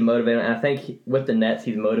 but you need to motivate him. And I think with the Nets,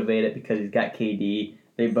 he's motivated because he's got KD.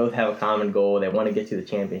 They both have a common goal. They want to get to the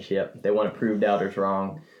championship. They want to prove doubters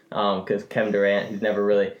wrong. Because Kevin Durant,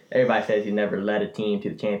 everybody says he's never led a team to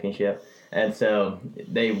the championship. And so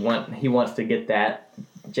he wants to get that.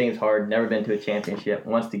 James Harden, never been to a championship,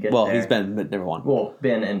 wants to get there. Well, he's been, but never won. Well,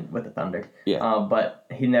 been with the Thunder. Yeah. But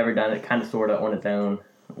he's never done it kind of sort of on his own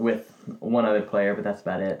with one other player, but that's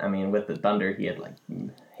about it. I mean, with the Thunder, he had like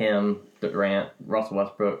him, Durant, Russell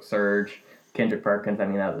Westbrook, Serge, Kendrick Perkins. I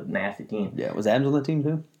mean, that was a nasty team. Yeah, was Adams on the team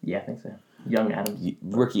too? Yeah, I think so. Young Adams.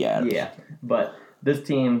 Rookie Adams. Yeah, but this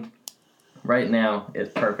team right now is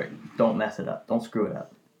perfect. Don't mess it up. Don't screw it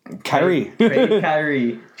up. Kyrie.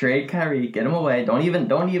 Trade Kyrie. Get him away. Don't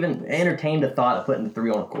even entertain the thought of putting the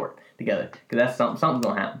 3 on the court together because that's something's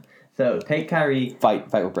gonna happen. So take Kyrie.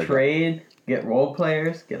 Fight will break. Trade. Get role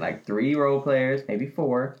players. Get like 3 role players, maybe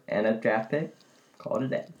 4, and a draft pick. Call it a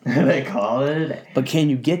day. They call it a day. But can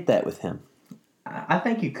you get that with him? I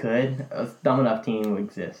think you could. A dumb enough team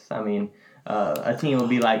exists. I mean, a team will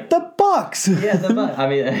be like the Bucks. Yeah, the Bucks. I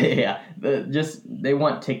mean, yeah. They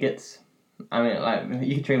want tickets. I mean, like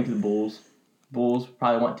you could trade him to the Bulls. Bulls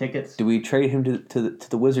probably want tickets. Do we trade him to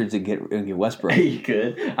the Wizards and get Westbrook? You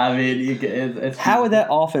could. I mean, you could. It's how would that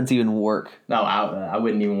offense even work? No, I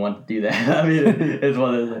wouldn't even want to do that. I mean, it's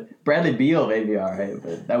one of those. Bradley Beal may be all right,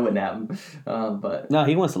 but that wouldn't happen. But no,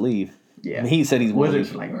 he wants to leave. Yeah, I mean, he said he's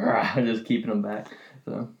Wizards like just keeping him back.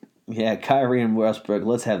 So yeah, Kyrie and Westbrook.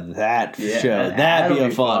 Let's have that show. That'd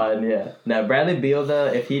be fun. Yeah. Now Bradley Beal though,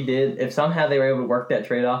 if somehow they were able to work that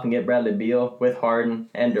trade off and get Bradley Beal with Harden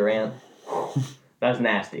and Durant. That's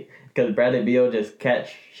nasty because Bradley Beal just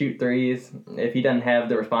shoot threes. If he doesn't have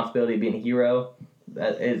the responsibility of being a hero,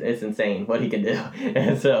 it's insane what he can do.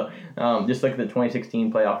 And so, just look at the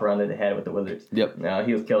 2016 playoff run that they had with the Wizards. Yep.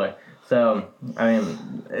 He was killer. So, I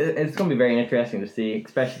mean, it's going to be very interesting to see,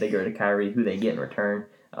 especially if they go to Kyrie, who they get in return.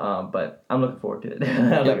 But I'm looking forward to it.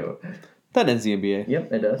 Yep. That ends the NBA.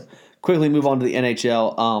 Yep, it does. Quickly move on to the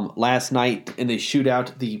NHL. Last night in the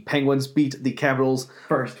shootout, the Penguins beat the Capitals.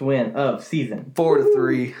 First win of season.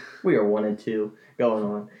 4-3. We are 1-2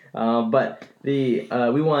 going on. But we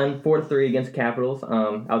won 4-3 against the Capitals.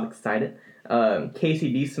 I was excited.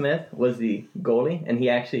 Casey D. Smith was the goalie, and he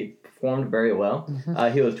actually performed very well.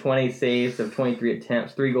 Mm-hmm. He was 20 saves of 23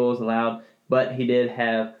 attempts, 3 goals allowed. But he did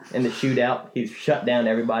have, in the shootout, he shut down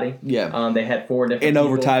everybody. Yeah. They had 4 different people. In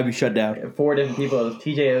overtime, he shut down. 4 different people. It was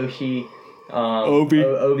TJ Oshie.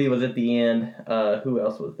 Ovi was at the end. Who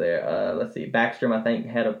else was there? Let's see. Backstrom, I think,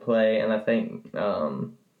 had a play. And I think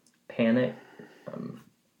Panic.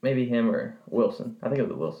 Maybe him or Wilson. I think it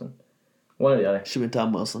was Wilson. One or the other. Should have been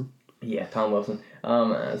Tom Wilson. Yeah, Tom Wilson.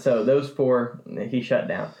 So those 4, he shut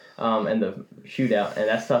down. In the shootout, and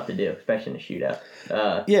that's tough to do, especially in a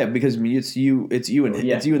shootout. Yeah, because I mean, it's you and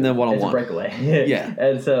them 1-on-1. It's a breakaway. Yeah,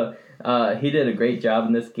 and so he did a great job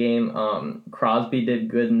in this game. Crosby did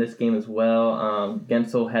good in this game as well.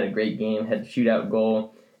 Gensel had a great game, had a shootout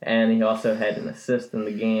goal, and he also had an assist in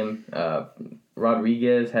the game.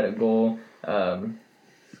 Rodriguez had a goal.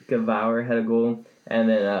 Skavauer had a goal. And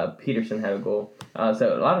then Peterson had a goal.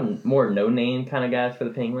 So a lot of more no-name kind of guys for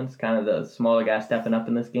the Penguins, kind of the smaller guys stepping up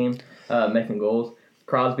in this game, making goals.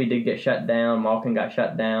 Crosby did get shut down. Malkin got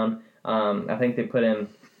shut down. I think they put in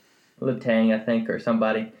Letang, or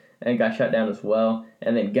somebody, and got shut down as well.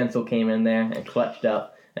 And then Gensel came in there and clutched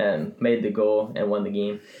up and made the goal and won the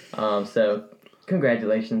game. So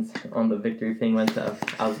congratulations on the victory, Penguins.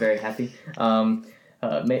 I was very happy.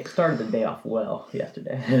 Started the day off well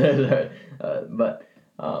yesterday. But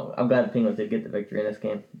I'm glad the Penguins did get the victory in this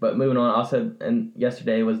game. But moving on, also, and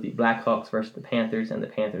yesterday was the Blackhawks versus the Panthers, and the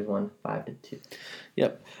Panthers won 5-2.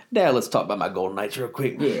 Yep. Now let's talk about my Golden Knights real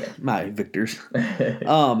quick. Yeah. My victors.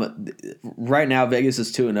 Right now Vegas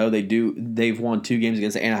is 2-0. They've won 2 games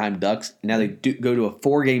against the Anaheim Ducks. Now they do go to a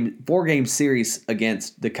 4-game series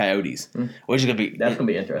against the Coyotes, which is gonna be that's gonna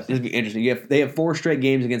be interesting. It's gonna be interesting. They have 4 straight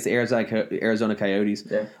games against the Arizona Coyotes.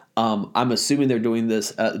 Yeah. I'm assuming they're doing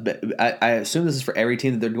this. I assume this is for every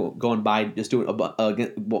team that they're going by, just doing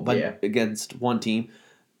against one team.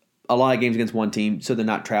 A lot of games against one team, so they're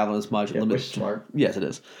not traveling as much. Yeah, which is smart. Yes, it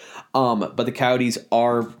is. But the Coyotes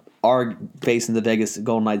are facing the Vegas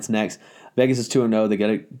Golden Knights next. Vegas is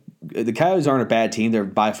 2-0. The Coyotes aren't a bad team. They're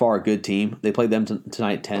by far a good team. They play them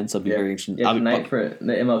tonight at 10, so it'll be very interesting. Yeah, tonight for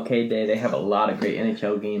the MLK Day, they have a lot of great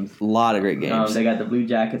NHL games. A lot of great games. They got the Blue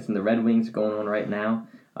Jackets and the Red Wings going on right now.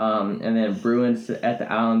 And then Bruins at the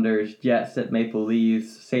Islanders, Jets at Maple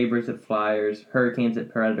Leafs, Sabres at Flyers, Hurricanes at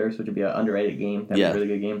Predators, which would be an underrated game. That'd be a really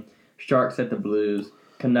good game. Sharks at the Blues,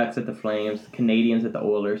 Canucks at the Flames, Canadians at the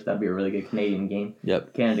Oilers. That'd be a really good Canadian game.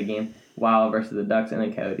 Yep. Canada game. Wild versus the Ducks, and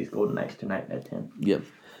then Coyotes Golden Knights tonight at 10. Yep.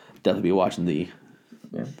 Definitely be watching the...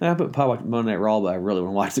 Yeah. I probably watch Monday Night Raw, but I really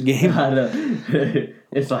want to watch the game. I know.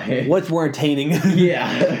 It's like... What's more entertaining?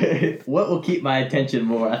 Yeah. What will keep my attention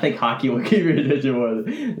more? I think hockey will keep your attention more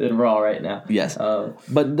than Raw right now. Yes.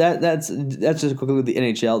 But that's just a quick look at the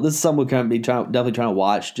NHL. This is something we're going to be definitely trying to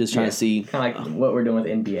watch, just trying to see. Kind of like what we're doing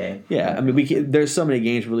with NBA. Yeah. I mean, there's so many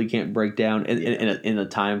games we really can't break down in a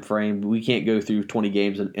time frame. We can't go through 20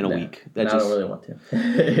 games in a week. I don't really want to.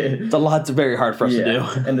 It's a lot. It's very hard for us to do.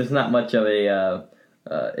 And there's not much of a...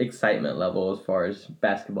 excitement level as far as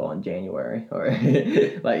basketball in January or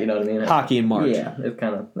like, you know what I mean? Hockey in March. Yeah, it's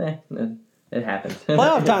kind of it happens.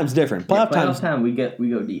 Playoff time's different. Playoff time we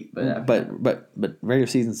go deep, but regular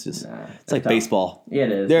season's just it's like tough. Baseball. Yeah,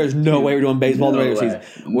 it is. There's no way we're doing baseball in the regular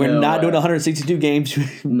season. We're not doing 162 games.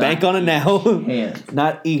 Bank on it now.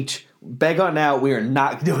 Not each. Bank on now, we are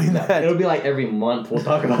not doing that. It'll be like every month we'll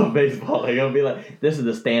talk about baseball. Like, it'll be like, this is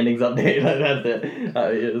the standings update. Like, that's it. How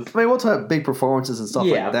it is. I mean, we'll talk big performances and stuff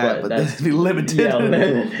like that, but this will be limited. Yeah,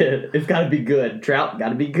 limited. It's got to be good. Trout got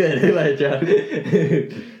to be good. Like,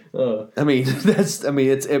 I mean,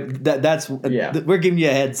 we're giving you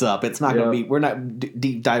a heads up. It's not going to be. We're not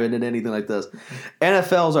deep diving into anything like this.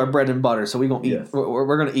 NFL's our bread and butter, so we're going to eat. Yes.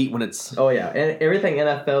 We're going to eat when it's. Oh yeah, and everything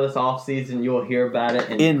NFL this off season, you'll hear about it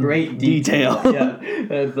in great detail.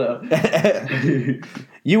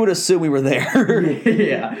 You would assume we were there.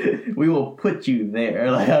 Yeah, we will put you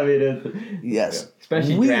there. Like, I mean, yes,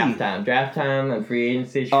 especially draft time and free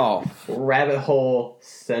agency. Oh, rabbit hole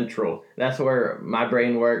central. That's where my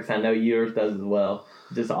brain works. I know yours does as well.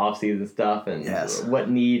 Just off-season stuff and what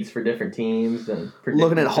needs for different teams and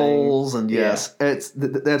looking at holes and it's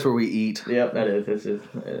that's where we eat. Yep, that is. It's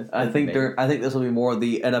I think this will be more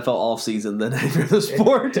the NFL off-season than any other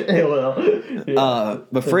sport. It will. Yeah.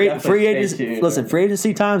 But free agency. Listen, free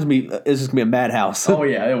agency times is just gonna be a madhouse. Oh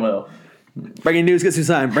yeah, it will. Breaking news gets who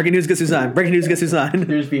signed. Breaking news gets who signed. Breaking news gets who signed.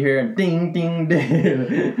 You just be hearing ding ding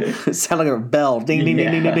ding. Sound like a bell. Ding ding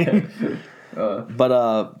ding ding ding ding.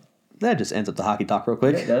 But that just ends up the hockey talk real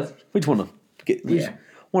quick. Yeah, it does. We just want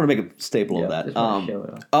to make a staple of that.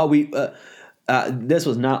 This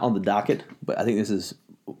was not on the docket, but I think this is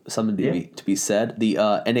something to be said. The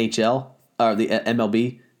NHL or the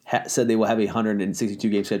MLB said they will have a 162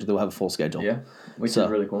 game schedule. They will have a full schedule. Yeah, which is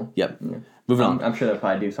really cool. Yep. Yeah. Moving on. I'm sure they'll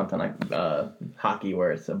probably do something like hockey,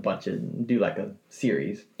 where it's a bunch of do like a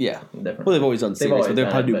series. Yeah. Different. Well, they've always done series, but they'll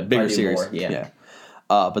probably do bigger series. More, yeah.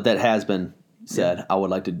 But that has been said. Yeah. I would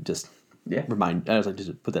like to just remind. I would like to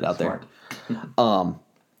just put that out Smart. there.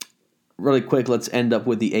 Really quick, let's end up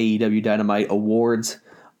with the AEW Dynamite Awards.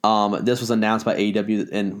 This was announced by AEW,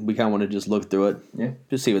 and we kind of want to just look through it. Yeah.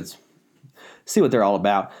 Just see what they're all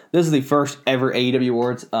about. This is the first ever AEW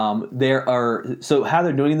Awards. So how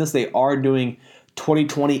they're doing this, they are doing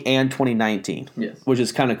 2020 and 2019. Yes. Which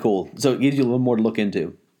is kind of cool. So it gives you a little more to look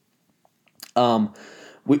into. We'll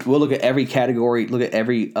look at every category, look at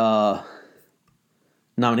every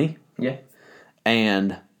nominee. Yeah.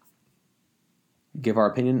 And give our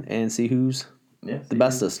opinion and see who's the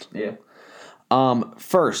bestest. Yeah.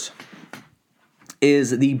 First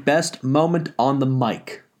is the best moment on the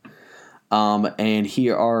mic. And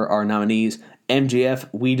here are our nominees. MJF,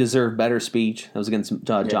 We Deserve Better speech. That was against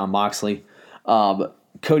John Moxley.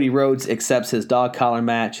 Cody Rhodes accepts his dog collar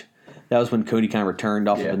match. That was when Cody kind of returned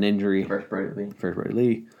off of an injury. First Brody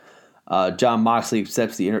Lee. John Moxley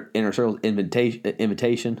accepts the Inner Circle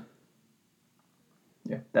invitation.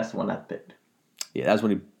 Yeah, that's the one I picked. Yeah, that's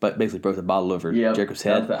when he basically broke the bottle over Jericho's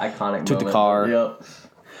head. That's the iconic Took moment. the car. Yep.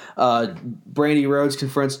 Brandy Rhodes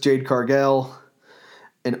confronts Jade Cargill,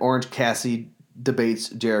 and Orange Cassidy debates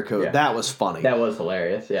Jericho. Yeah. That was funny. That was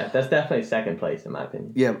hilarious. Yeah, that's definitely second place in my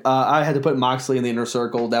opinion. Yeah, I had to put Moxley in the inner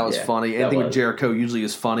circle. That was funny. Anything with Jericho usually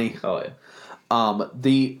is funny. Oh yeah.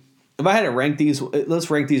 If I had to rank these, let's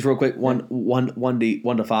rank these real quick. 1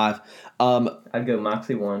 to 5. I'd go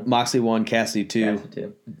Moxley 1. Moxley 1, Cassidy 2.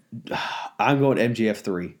 Cassidy 2. I'm going MJF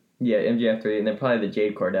 3. Yeah, MJF 3, and then probably the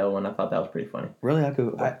Jade Cardell one. I thought that was pretty funny. Really, I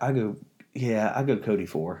go Cody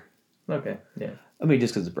 4. Okay, yeah. I mean,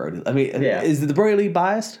 just because it's Brody. I mean, is the Brody Lee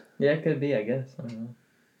biased? Yeah, it could be. I guess. I don't know.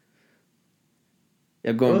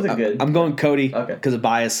 I'm going Cody Okay. because of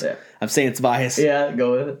bias. Yeah. I'm saying it's bias. Yeah,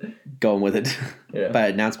 go with it. Going with it. Yeah. But I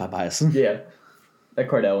announced my bias. Yeah. That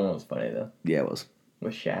Cardell one was funny, though. Yeah, it was.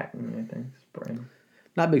 With Shaq and everything.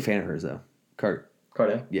 Not a big fan of hers, though.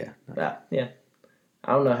 Cardell? Yeah. Yeah.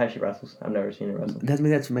 I don't know how she wrestles. I've never seen her wrestle. That's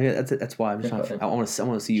why I'm just trying to. I want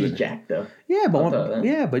to see you. She's jacked, though. Yeah, but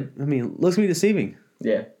I mean, looks can be deceiving.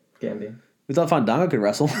 Yeah, can be. We thought Fandango could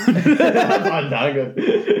wrestle. Fandango.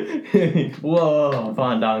 Whoa,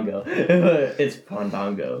 Fandango. It's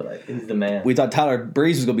Fandango. Like, he's the man. We thought Tyler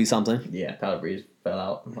Breeze was going to be something. Yeah, Tyler Breeze fell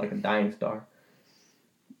out like a dying star.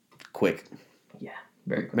 Quick. Yeah,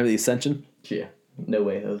 very quick. Remember the Ascension? Yeah. No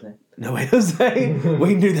way, Jose. No way, Jose.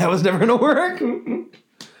 We knew that was never going to work.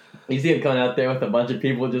 You see him coming out there with a bunch of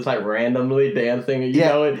people just like randomly dancing. And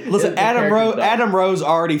listen, Adam Rose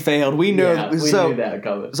already failed. We knew. Yeah, we knew that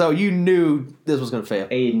coming. So you knew this was going to fail.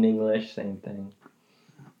 Aiden English, same thing.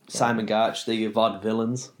 Simon Gotch, the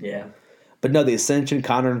Vaudevillains. Yeah. But no, the Ascension,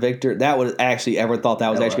 Connor and Victor, that was actually ever thought that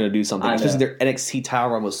was actually going to do something. Especially their NXT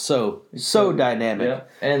title run was so dynamic.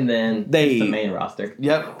 Yep. And then it's the main roster.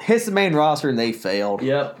 Yep. Hits the main roster and they failed.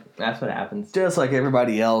 Yep. That's what happens. Just like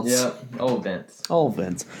everybody else. Yep. Old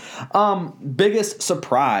Vince. Biggest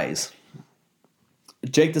surprise.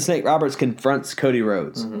 Jake the Snake Roberts confronts Cody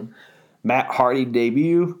Rhodes. Mm-hmm. Matt Hardy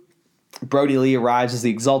debut. Brody Lee arrives as the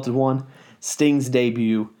Exalted One. Sting's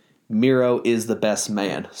debut. Miro is the best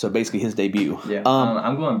man. So basically his debut. Yeah.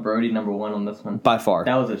 I'm going Brody number 1 on this one. By far.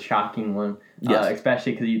 That was a shocking one. Yes.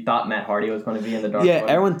 Especially because you thought Matt Hardy was going to be in the Dark Order. Order.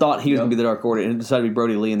 Everyone thought he was going to be the Dark Order, and it decided to be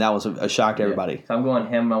Brody Lee, and that was a shock to everybody. Yeah. So I'm going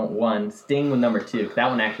him on 1. Sting with number 2, because that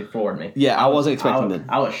one actually floored me. Yeah, I wasn't expecting that.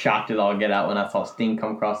 I was shocked as all get out when I saw Sting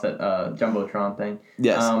come across that Jumbotron thing.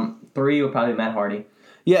 Yes. 3 would probably be Matt Hardy.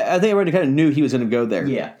 Yeah, I think everybody kind of knew he was going to go there.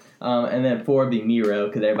 Yeah. And then 4 would be Miro,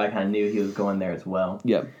 because everybody kind of knew he was going there as well.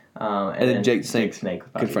 Yeah. And then Jake Snake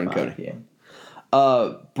confronted Cody.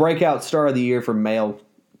 Yeah. Breakout star of the year for male.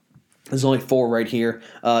 There's only 4 right here.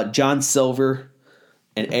 John Silver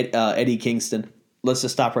and Eddie Kingston. Let's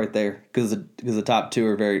just stop right there because the top 2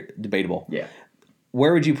 are very debatable. Yeah.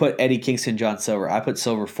 Where would you put Eddie Kingston, John Silver? I put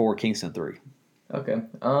Silver 4, Kingston 3. Okay.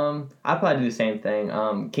 I probably do the same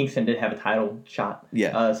thing. Kingston did have a title shot.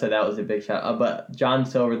 Yeah. So that was a big shot. But John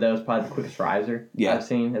Silver, though, is probably the quickest riser I've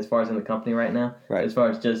seen as far as in the company right now. Right. As far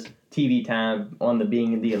as just TV time on the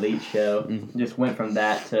Being the Elite show. Mm-hmm. Just went from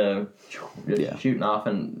that to just shooting off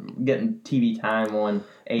and getting TV time on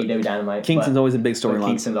AEW Dynamite. Kingston's always a big storyline.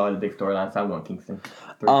 Kingston's always a big storyline, so I'm going Kingston.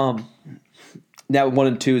 3. Now 1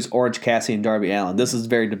 and 2 is Orange Cassidy and Darby Allin. This is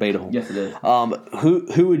very debatable. Yes, it is.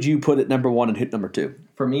 Who would you put at number 1 and who number 2?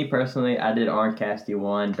 For me personally, I did Orange Cassidy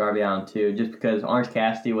 1, Darby Allin 2, just because Orange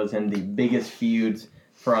Cassidy was in the biggest feuds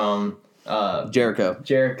from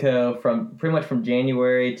Jericho from pretty much from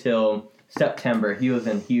January till September. He was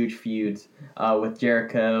in huge feuds with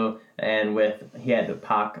Jericho and he had the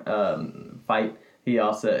Pac fight. He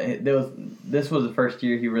also this was the first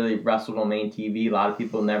year he really wrestled on main TV. A lot of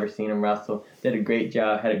people never seen him wrestle. Did a great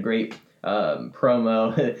job. Had a great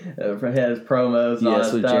promo for his promos. And all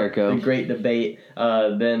that with stuff. Jericho. A great debate.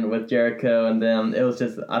 Then with Jericho, and then it was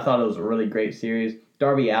just I thought it was a really great series.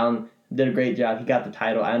 Darby Allin did a great job. He got the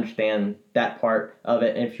title. I understand that part of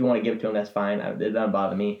it. And if you want to give it to him, that's fine. It doesn't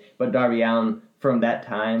bother me. But Darby Allin from that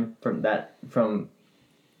time, from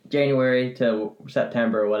January to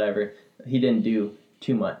September or whatever, he didn't do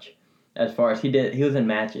too much. As far as he was in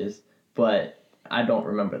matches, but I don't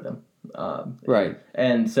remember them. Right.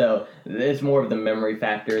 And so it's more of the memory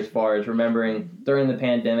factor as far as remembering during the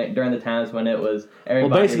pandemic, during the times when it was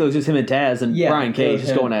everybody. Well, basically it was just him and Taz and Brian Cage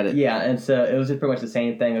just going at it. Yeah, and so it was just pretty much the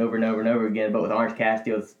same thing over and over and over again, but with Orange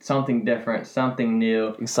Cassidy it was something different, something new.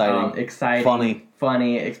 Exciting.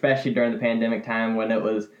 Funny, especially during the pandemic time when it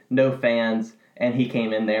was no fans. And he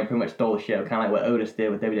came in there and pretty much stole the show, kind of like what Otis did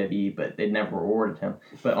with WWE, but they never rewarded him.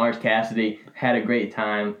 But Orange Cassidy had a great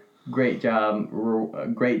time, great job with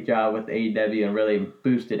AEW, and really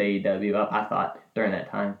boosted AEW up, I thought, during that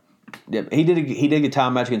time. Yep, he did a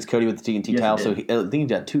title match against Cody with the TNT title, so I think he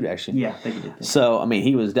got 2 actually. Yeah, I think he did. So I mean,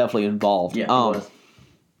 he was definitely involved. Yeah, he was.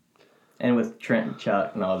 And with Trent and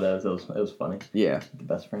Chuck and all those, it was funny. Yeah, the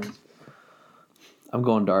best friends. I'm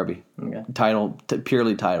going Darby. Okay. Title,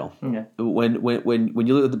 purely title. Okay. When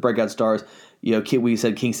you look at the breakout stars, you know, we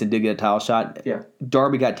said Kingston did get a title shot. Yeah.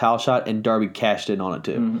 Darby got title shot, and Darby cashed in on it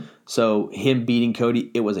too. Mm-hmm. So him beating Cody,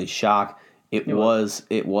 it was a shock. It was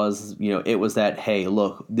that, hey,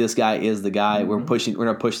 look, this guy is the guy. Mm-hmm. We're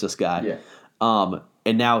gonna push this guy. Yeah.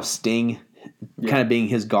 And now Sting, kind of being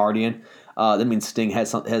his guardian. That means Sting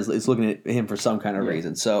is looking at him for some kind of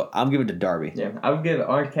reason. So I'm giving it to Darby. Yeah, I would give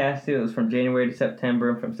Orange Cassidy. It was from January to September,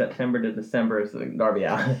 and from September to December, it's Darby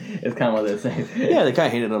out. It's kind of one of those things. Yeah, they kind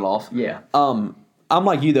of handed it off. Yeah. I'm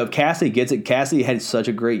like you though. If Cassidy gets it, Cassidy had such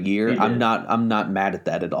a great year. I'm not mad at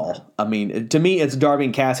that at all. I mean, to me, it's Darby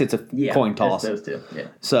and Cassidy. It's a coin toss. It's those two. Yeah.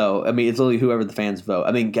 So I mean, it's literally whoever the fans vote.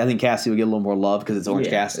 I mean, I think Cassidy will get a little more love because it's Orange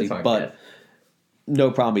Cassidy, but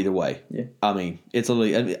no problem either way. Yeah. I mean, it's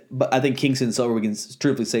literally. But I think Kingston and Silver we can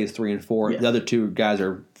truthfully say is 3 and 4. Yeah. The other 2 guys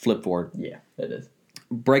are flip forward. Yeah, it is.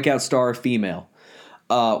 Breakout star female.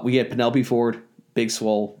 We had Penelope Ford, Big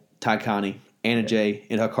Swole, Ty Conti, Anna Jay,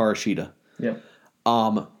 and Hikaru Shida. Yep.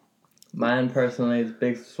 Mine personally is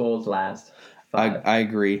Big Swole's last. 5. I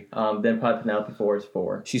agree. Then probably Penelope Ford's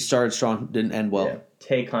 4. She started strong, didn't end well. Yeah.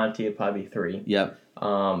 Tay Conti would probably be 3. Yep.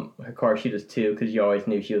 Hikaru Shida's 2 because you always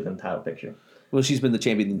knew she was in the title picture. Well, she's been the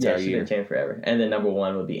champion the entire year. Yeah, she's been champion forever. And then number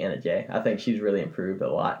 1 would be Anna Jay. I think she's really improved a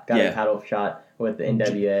lot. Got a title shot with the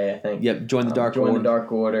NWA, I think. Yep, joined the Dark Order. Joined the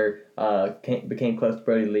Dark Order. Became close to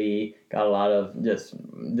Brody Lee. Got a lot of just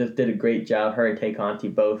did a great job. Her and Tay Conti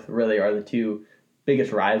both really are the 2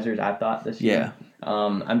 biggest risers, I thought, this year. Yeah.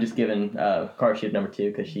 I'm just giving Hikaru Shida number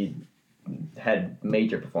 2 because she had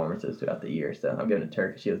major performances throughout the year. So I'm giving it to her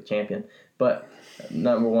because she was champion. But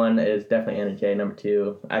number 1 is definitely Anna Jay. Number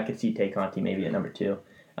 2, I could see Tay Conti maybe at number 2.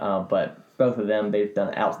 But both of them, they've done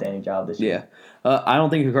an outstanding job this year. Yeah. I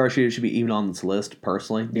don't think Hikaru Shida should be even on this list,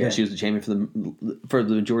 personally, because she was the champion for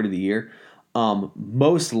the majority of the year.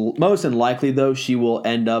 Most and likely, though, she will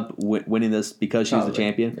end up winning this because she's the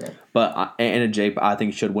champion. Yeah. But Anna Jay, I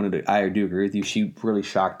think, should win it. I do agree with you. She really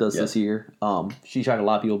shocked us this year. She shocked a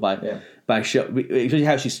lot of people by show, especially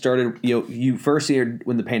how she started. You first see her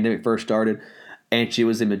when the pandemic first started, and she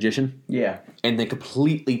was a magician. Yeah. And then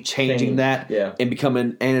completely changing that and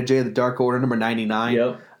becoming Anna Jay of the Dark Order, number 99.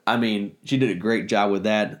 Yep. I mean, she did a great job with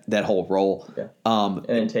that whole role. Yeah. And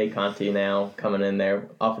then Tay Conti now coming in there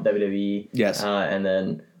off of WWE. Yes. And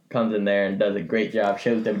then comes in there and does a great job,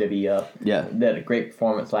 shows WWE up. Yeah. Did a great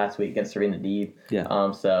performance last week against Serena Deeb.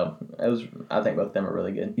 Yeah. So I think both of them are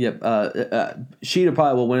really good. Yep. Sheeta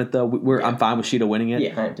probably will win it though. I'm fine with Sheeta winning it.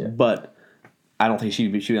 Yeah, I am too. But I don't think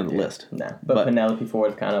she'd be on the list. No, but Penelope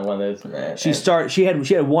Ford is kind of one of those. She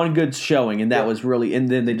had one good showing, and that was really. And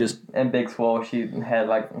then they just Big Swole. She had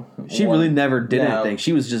really never did anything.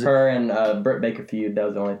 She was just her and Britt Baker feud. That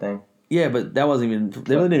was the only thing. Yeah, but that wasn't even.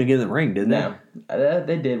 They really didn't even get in the ring, did they? No,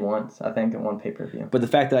 they did once. I think at one pay-per-view. But the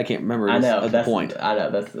fact that I can't remember is the point. I know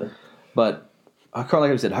that's the. But like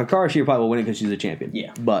I said, Hikaru Shida probably will win it because she's a champion.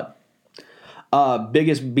 Yeah. But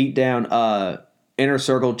biggest beatdown. Inner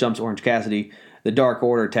Circle jumps Orange Cassidy. The Dark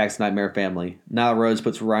Order attacks the Nightmare Family. Nyla Rose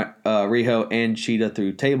puts Riho and Cheetah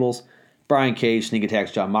through tables. Brian Cage sneak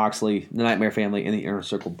attacks Jon Moxley. The Nightmare Family in the Inner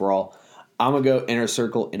Circle brawl. I'm going to go Inner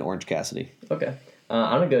Circle and Orange Cassidy. Okay.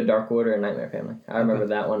 I'm going to go Dark Order and Nightmare Family. I remember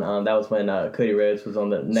that one. That was when Cody Rhodes was on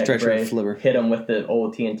the neck brace. Hit him with the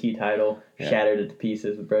old TNT title. Yeah. Shattered it to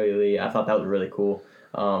pieces with Brody Lee. I thought that was a really cool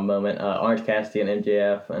moment. Orange Cassidy and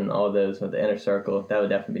MJF and all those with the Inner Circle. That would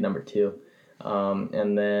definitely be number 2.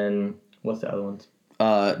 And then... What's the other ones?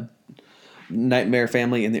 Nightmare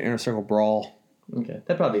Family in the Inner Circle brawl. Okay,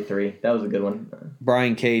 that'd probably be 3. That was a good one.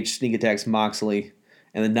 Brian Cage sneak attacks Moxley,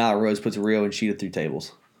 and then Nyla Rose puts Rio and Cheetah through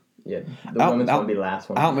tables. Yeah, the women's one would be the last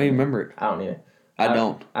one. I don't even remember it. I don't either. I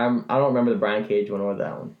don't. I don't remember the Brian Cage one or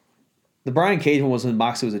that one. The Brian Cage one was when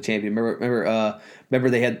Moxley was a champion. Remember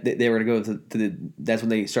they were going to go to the. That's when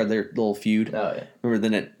they started their little feud. Oh yeah. Remember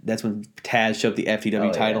then that's when Taz showed up the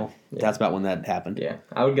FTW title. Yeah. That's about when that happened. Yeah,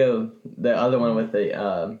 I would go the other one with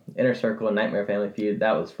the Inner Circle and Nightmare Family feud.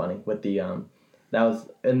 That was funny with the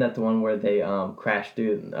isn't that the one where they crashed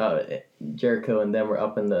through Jericho and them were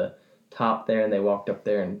up in the top there and they walked up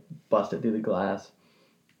there and busted through the glass.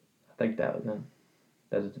 I think that was them.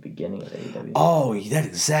 That was the beginning of AEW. Oh, that's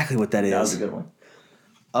exactly what that is. That was a good one.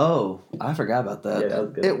 Oh, I forgot about that. Yeah, that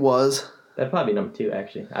was good. It was. That'd probably be number 2,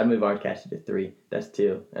 actually. I'd move Orange Cassidy to 3. That's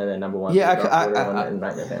 2. And then number 1 yeah, Dark Order and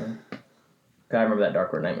Nightmare Family. I remember that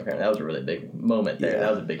Dark Order Nightmare Family. That was a really big moment there. Yeah. That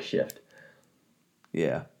was a big shift.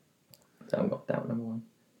 Yeah. So I'm going with that one, number one.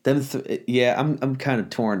 Yeah, I'm kind of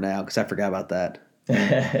torn now because I forgot about that.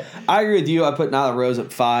 I agree with you. I put Nyla Rose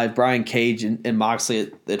at 5, Brian Cage and Moxley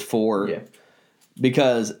at 4. Yeah.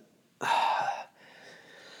 Because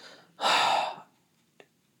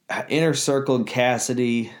Inner Circle and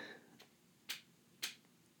Cassidy.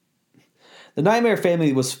 The Nightmare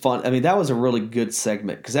Family was fun. I mean, that was a really good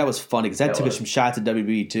segment because that was funny because that took us some shots at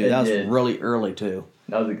WB too. That was really early too.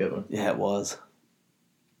 That was a good one. Yeah, it was.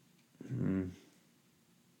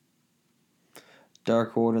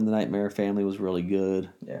 Dark Order and the Nightmare Family was really good.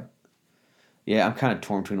 Yeah. Yeah, I'm kind of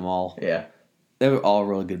torn between them all. Yeah. They were all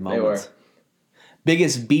really good moments. They were.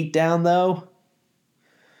 Biggest beatdown though?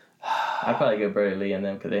 I'd probably go Brody Lee and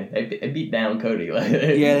them because they beat down Cody. Yeah,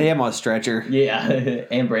 they had him on a stretcher. Yeah,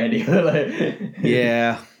 and Brandy.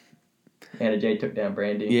 Yeah. Anna Jay took down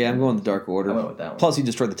Brandy. Yeah, I'm going the Dark Order. I went with that one. Plus, he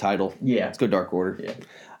destroyed the title. Yeah. Let's go Dark Order. Yeah.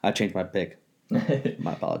 I changed my pick.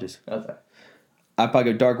 My apologies. That's right. I'd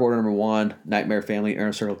probably go Dark Order number 1, Nightmare Family,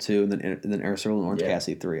 Inner Circle 2, and then Inner Circle and Orange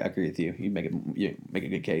Cassidy 3. I agree with you. You make a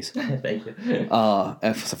good case. Thank you.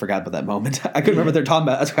 I forgot about that moment. I couldn't remember what they're talking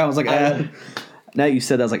about. That's why I was like, Now you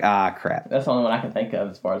said that, I was like, crap. That's the only one I can think of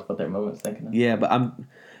as far as what their moment's thinking of. Yeah, but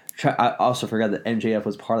I also forgot that MJF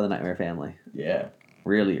was part of the Nightmare Family. Yeah.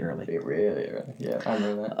 Really early. Really early. Yeah, I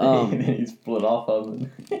remember that. And then he split off of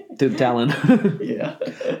them. Through the talon. Yeah.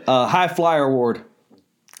 High Flyer Award.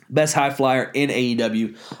 Best High Flyer in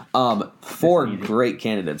AEW. 4 great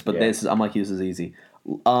candidates, but I'm like, this is easy.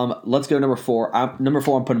 Let's go number 4. Number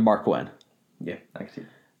 4, I'm putting Mark Quinn. Yeah, I see.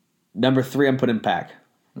 Number 3, I'm putting Pac.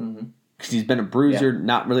 Mm-hmm. Because he's been a bruiser,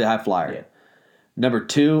 not really a high flyer. Yeah. Number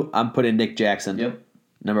 2, I'm putting Nick Jackson. Yep.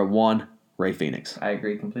 Number 1, Ray Phoenix. I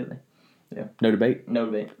agree completely. Yeah. No debate? No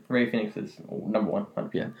debate. Ray Phoenix is number 1.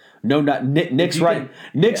 100%. Yeah. No, not Nick's right.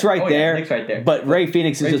 Nick's right there. Nick's right there. But Ray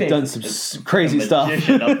Phoenix has just done some crazy stuff.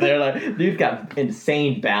 Up there, like, dude's got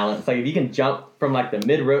insane balance. Like if you can jump from like the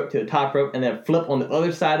mid rope to the top rope and then flip on the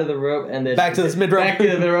other side of the rope and then back to this mid rope, back to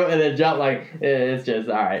the mid rope and then jump, like it's just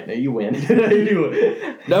all right. You win.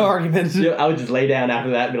 No arguments. I would just lay down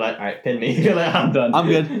after that and be like, all right, pin me. Like, I'm done. I'm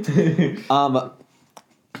good.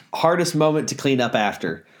 Hardest moment to clean up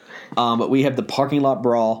after. We have the parking lot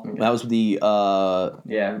brawl. Okay. That was the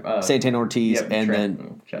Santana Ortiz and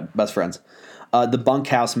then Best Friends. The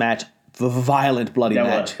bunkhouse match, the violent, bloody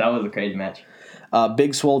match. That was a crazy match.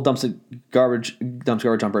 Big Swole dumps garbage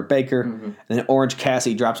on Britt Baker, and then Orange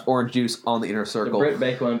Cassidy drops orange juice on the Inner Circle. The Britt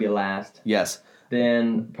Baker one would be last. Yes.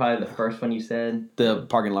 Then probably the first one you said. The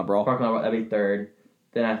parking lot brawl. Parking lot brawl, that'd be third.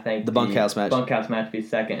 Then I think the bunkhouse match. Bunkhouse match would be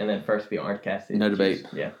second, and then first would be Orange Cassidy. No debate.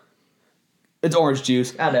 Yeah. It's orange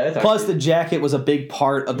juice. I know. It's Plus, the jacket was a big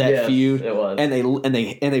part of that feud. It was, and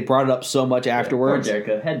they brought it up so much afterwards. Poor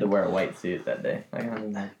Jericho had to wear a white suit that day.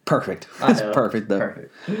 Perfect. That's perfect though.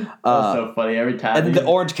 Perfect. That was so funny every time. And then the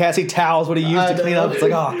Orange Cassidy towels, what he used to clean up. It's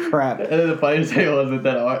like, oh crap. And then the funniest thing was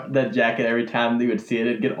that jacket. Every time they would see it,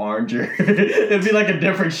 it'd get oranger. It'd be like a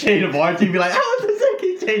different shade of orange. He'd be like, "How is this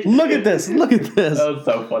keep changing?" Look at this. Look at this. That was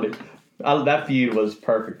so funny. That feud was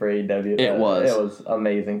perfect for AEW. It was. It was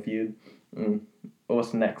amazing feud.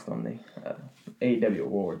 What's next on the AEW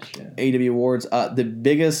Awards? Yeah. AEW Awards. The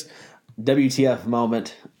biggest WTF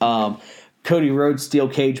moment. Cody Rhodes steel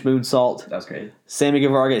cage moonsault. That was great. Sammy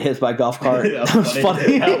Guevara get hit by a golf cart. That was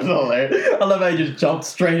funny. That was hilarious. I love how he just jumped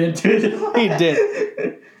straight into it. He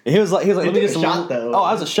did. He was like, let me just shot though. Oh,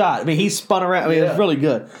 that was a shot. I mean, he spun around. I mean, it was really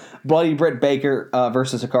good. Bloody Britt Baker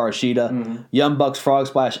versus Hikaru Shida. Young Bucks frog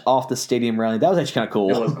splash off the stadium railing. That was actually kind of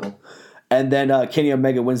cool. It was cool. And then Kenny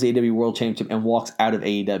Omega wins the AEW World Championship and walks out of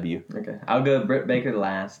AEW. Okay, I'll go Britt Baker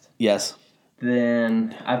last. Yes.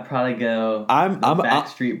 Then I'd probably go. I'm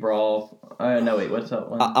Backstreet Brawl. No, wait, what's that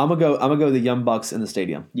one? I'm gonna go the Young Bucks in the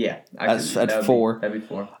stadium. Yeah, that's 4. That'd be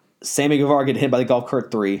 4. Sammy Guevara getting hit by the golf cart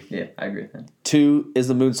 3. Yeah, I agree with that. 2 is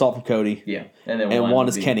the moonsault from Cody. Yeah, and then 1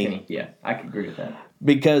 is Kenny. Yeah, I could agree with that.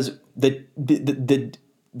 Because the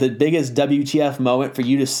biggest WTF moment for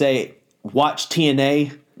you to say watch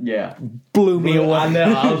TNA. Yeah. Blew me away. I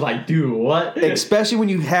know. I was like, dude, what? Especially when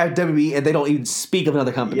you have WWE and they don't even speak of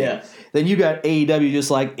another company. Yes. Then you got AEW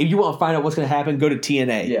just like, if you want to find out what's going to happen, go to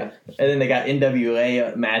TNA. Yeah. And then they got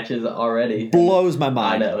NWA matches already. Blows my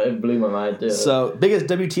mind. I know. It blew my mind, too. So, biggest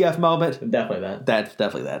WTF moment? Definitely that. That's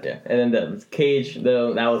definitely that. Yeah. And then the cage,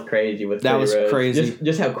 though, that was crazy with That was Rhodes. crazy.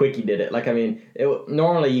 Just how quick he did it. Like, I mean,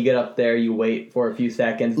 normally you get up there, you wait for a few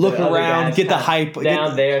seconds. Look around, get the hype.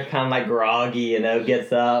 Down there, kind of like groggy,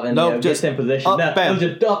 gets up and just gets in position. Up, bam. It was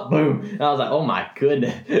just up, boom. And I was like, oh my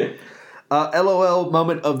goodness. LOL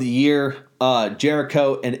moment of the year.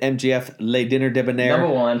 Jericho and MJF Le Dinner Debonair.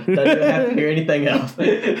 Number 1. Doesn't have to hear anything else.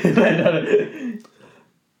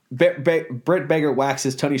 Britt Baker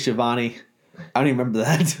waxes Tony Schiavone. I don't even remember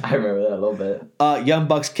that. I remember that a little bit. Young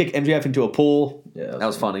Bucks kick MJF into a pool. Yeah, that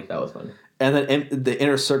was funny. That was funny. And then the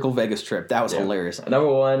Inner Circle Vegas trip. That was hilarious.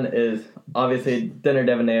 Number 1 is obviously Dinner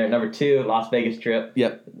Debonair. Number 2, Las Vegas trip.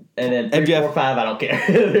 Yep. And then 3, MJF, 4, 5, I don't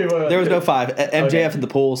care. There was no 5. MJF in the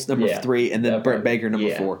pools, number 3, and then Definitely. Britt Baker,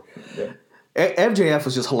 number 4. Yeah. MJF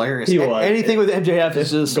was just hilarious. He was. Anything with MJF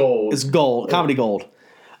is just gold. It's gold. Comedy gold.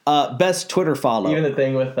 Best Twitter follow. Even the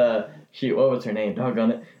thing with what was her name?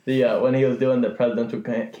 Doggone it. The when he was doing the presidential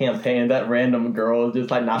campaign, that random girl was just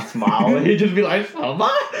like not smiling. He'd just be like,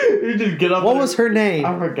 "Somebody," he'd just get up. What was her name?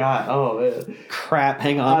 I forgot. Oh man. Crap.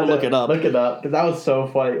 Hang on. Look it up. Look it up because that was so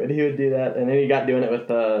funny when he would do that, and then he got doing it with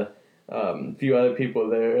a few other people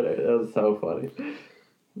there. It was so funny.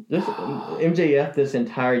 This MJF this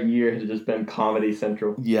entire year has just been Comedy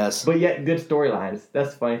Central. Yes. But yet good storylines.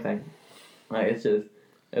 That's the funny thing. Like it's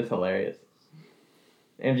hilarious.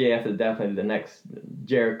 MJF is definitely the next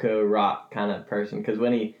Jericho Rock kind of person because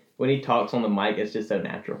when he talks on the mic, it's just so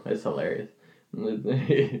natural. It's hilarious.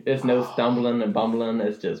 It's no stumbling and bumbling.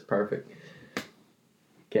 It's just perfect.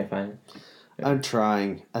 Can't find it. I'm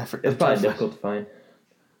trying. It's probably difficult to find.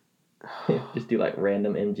 Just do like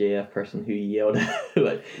random MJF person who yelled.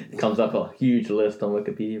 Like comes up a huge list on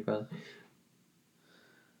Wikipedia probably.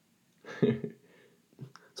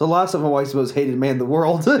 So last time my wife's most hated man in the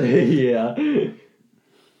world. Yeah.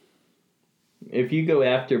 If you go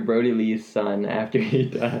after Brody Lee's son after he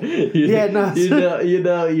died, you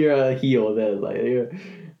know you're a heel. Then like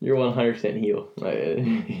you're 100% heel. Like,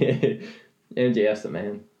 MJF's the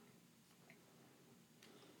man.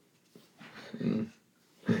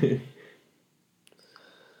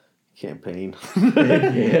 Campaign.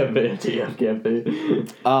 Yeah, MJF campaign.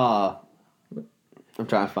 I'm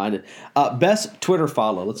trying to find it. Best Twitter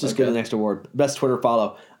follow. Let's just get to the next award. Best Twitter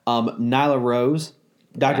follow. Nyla Rose,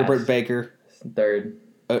 Dr. Britt Baker. 3rd.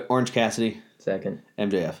 Orange Cassidy. 2nd.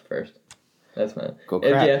 MJF. 1st. That's fine. Go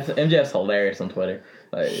crap. MJF's hilarious on Twitter.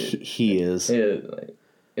 Like, he is. Like,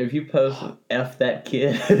 if you post F that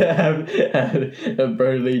kid,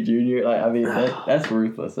 Brody Lee Jr., like I mean that's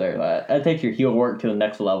ruthless there. Like that takes your heel work to the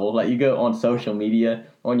next level. Like you go on social media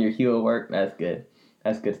on your heel work, that's good.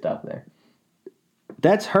 That's good stuff there.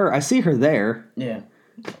 That's her. I see her there. Yeah.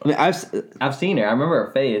 I mean, I've seen her. I remember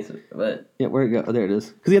her face, but yeah, where'd it go? Oh, there it is.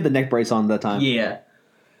 Because he had the neck brace on that time. yeah,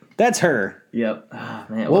 that's her. Yep. Oh,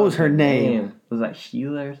 man, what was her name? Was that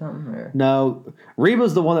Sheila or something? Or? No,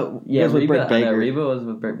 Reba's the one that was with Britt Baker. Reba was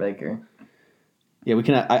with Britt Baker. Yeah, we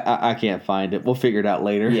can. I can't find it. We'll figure it out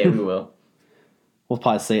later. Yeah, we will. We'll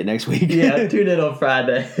probably say it next week. Yeah, tune in on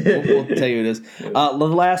Friday. we'll tell you it is. The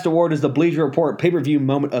last award is the Bleacher Report pay-per-view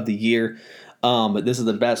moment of the year. This is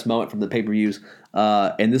the best moment from the pay-per-views,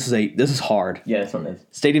 and this is hard. Yeah, this one is.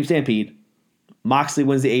 Stadium Stampede. Moxley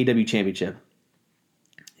wins the AEW Championship.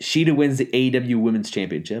 Shida wins the AEW Women's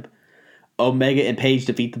Championship. Omega and Paige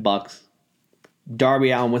defeat the Bucks. Darby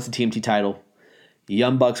Allin wins the TNT title.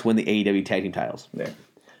 Young Bucks win the AEW Tag Team titles. There.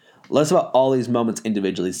 Let's talk about all these moments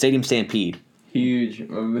individually. Stadium Stampede. Huge.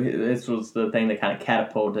 This was the thing that kind of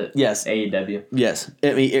catapulted AEW. Yes.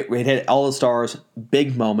 I mean, it had all the stars.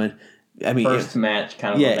 Big moment. I mean, first match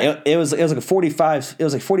kind of. Yeah, it was like a 45. It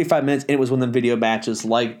was like 45 minutes, and it was one of the video matches,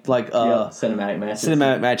 cinematic matches.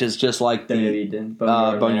 Cinematic matches, just like the WWE did.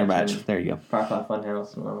 Boneyard match. There you go. Firefly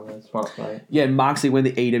Funhouse and all that. Swamp Fight. Yeah, and Moxley win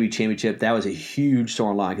the AEW Championship. That was a huge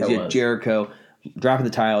storyline because you had Jericho dropping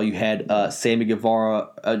the title. You had Sammy Guevara,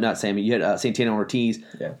 not Sammy. You had Santana Ortiz,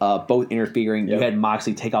 both interfering. Yep. You had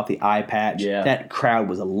Moxley take off the eye patch. Yeah. That crowd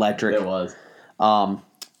was electric. It was.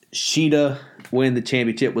 Sheeta winning the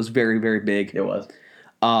championship was very, very big. It was.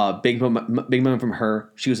 Big moment from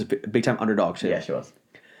her. She was a big time underdog. Too. Yeah, she was.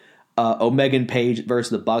 Omega and Paige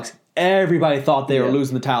versus the Bucks. Everybody thought they were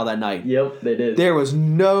losing the title that night. Yep, they did. There was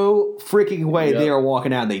no freaking way they were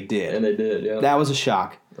walking out, and they did. And they did, yeah. That was a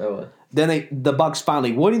shock. That was. Then the Bucks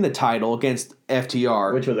finally winning the title against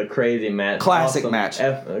FTR. Which was a crazy match. Classic awesome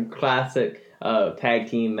match. Classic tag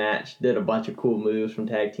team match. Did a bunch of cool moves from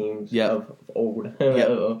tag teams of old.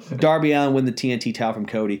 Yep. Darby Allin win the TNT title from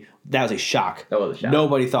Cody. That was a shock. That was a shock.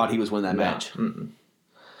 Nobody thought he was winning that match.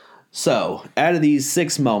 So, out of these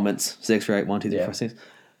 6 moments, 6, right? 1, 2, 3, 4, 6.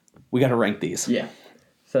 We got to rank these. Yeah.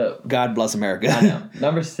 So God bless America. I know.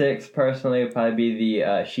 Number 6, personally, would probably be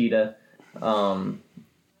the Sheeta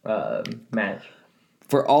match.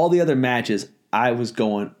 For all the other matches, I was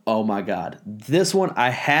going, oh my God. This one, I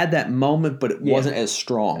had that moment, but it wasn't as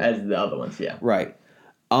strong. As the other ones, yeah. Right.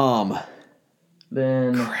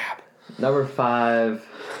 Then crap. Number 5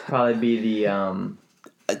 probably be the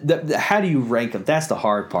how do you rank them? That's the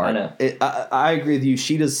hard part. I know. I agree with you.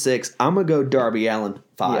 Sheeta's 6. I'm gonna go Darby Allin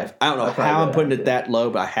 5. Yeah, I don't know how I'm putting it that low,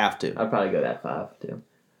 but I have to. I'd probably go that 5 too.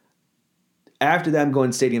 After that, I'm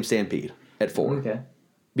going Stadium Stampede at 4. Okay.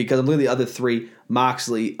 Because I'm looking at the other 3: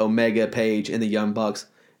 Moxley, Omega, Page, and the Young Bucks.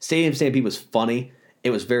 Stadium Stampede was funny. It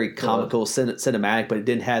was very comical, cinematic, but it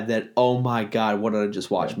didn't have that, oh my God, what did I just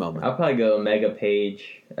watch moment. I'll probably go Omega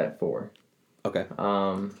Page at 4. Okay.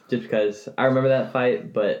 Just because I remember that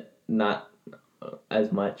fight, but not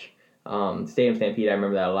as much. Stadium Stampede, I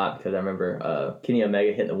remember that a lot because I remember Kenny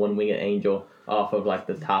Omega hitting the one-winged angel off of like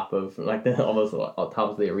the top of like the almost on top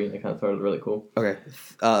of the arena. Kind of sort of really cool. Okay.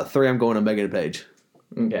 3, I'm going Omega and Page.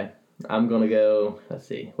 Okay. I'm gonna go. Let's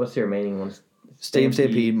see. What's the remaining ones? Stadium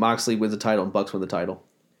Stampede, Moxley wins the title, and Bucks win the title.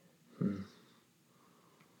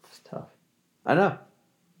 It's tough. I know.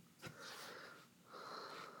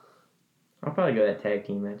 I'll probably go that tag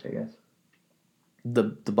team match, I guess. The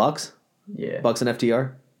Bucks? Yeah. Bucks and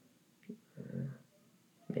FTR?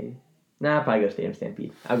 Maybe. Nah, I'll probably go Stadium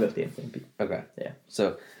Stampede. I'll go Stadium Stampede. Okay. Yeah.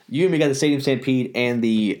 So, you and me got the Stadium Stampede and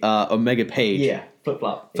the Omega Page. Yeah.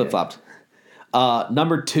 Flip-flop. Flip-flops.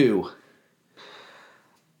 Number 2,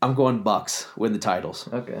 I'm going Bucks win the titles.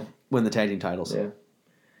 Okay. Win the tag team titles. Yeah.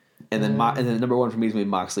 And then number 1 for me is going to be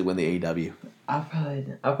Moxley win the AEW. I'll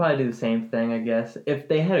probably do the same thing, I guess. If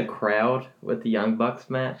they had a crowd with the Young Bucks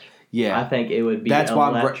match, Yeah. I think it would be That's why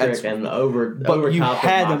electric and over. But over you top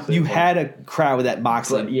had of you had a crowd with that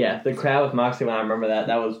Moxley. But yeah, the crowd with Moxley, when I remember that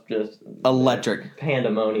was just Electric.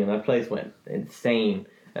 Pandemonium. That place went insane.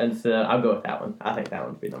 And so I'll go with that one. I think that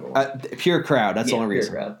one would be number 1. Pure crowd. That's the only pure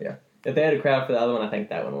reason. Crowd, yeah. If they had a crowd for the other one, I think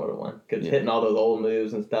that one would have won. Because hitting all those old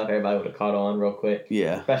moves and stuff, everybody would have caught on real quick.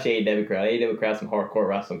 Yeah. Especially AEW crowd. AEW crowd, some hardcore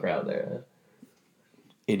wrestling crowd there.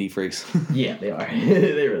 Indie freaks. Yeah, they are.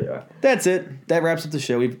 They really are. That's it. That wraps up the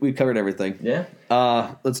show. We've covered everything. Yeah.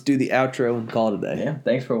 Let's do the outro and call it a day. Yeah.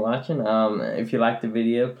 Thanks for watching. If you like the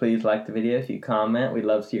video, please like the video. If you comment, we'd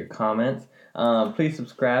love to see your comments. Please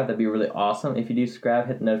subscribe. That'd be really awesome. If you do subscribe,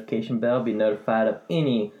 hit the notification bell. Be notified of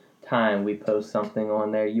any time we post something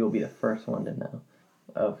on there. You'll be the first one to know.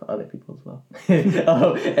 Of other people as well.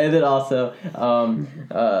 And then also,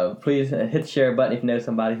 please hit the share button if you know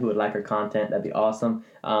somebody who would like our content. That'd be awesome.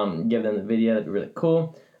 Give them the video. That'd be really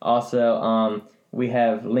cool. Also, we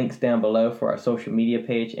have links down below for our social media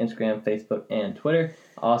page, Instagram, Facebook, and Twitter.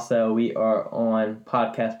 Also, we are on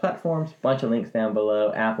podcast platforms. Bunch of links down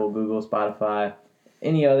below. Apple, Google, Spotify.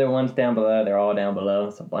 Any other ones down below. They're all down below.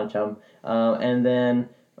 It's a bunch of them. And then,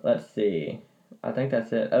 let's see. I think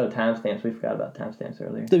that's it. Oh, timestamps. We forgot about timestamps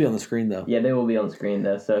earlier. They'll be on the screen, though. Yeah, they will be on the screen,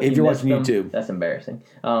 though. So if you're watching YouTube, that's embarrassing.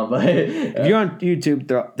 But if you're on YouTube,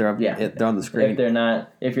 they're on the screen.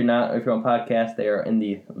 If you're on podcast, they are in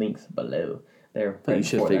the links below. You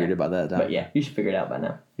should have figured it by that time. But yeah, you should figure it out by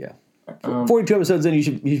now. Yeah. 42 episodes in, you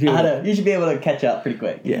should be able to... You should be able to catch up pretty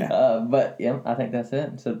quick. Yeah. But yeah, I think that's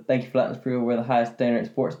it. So thank you for letting us prove we're the highest standard in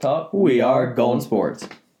sports talk. We are Golden Sports.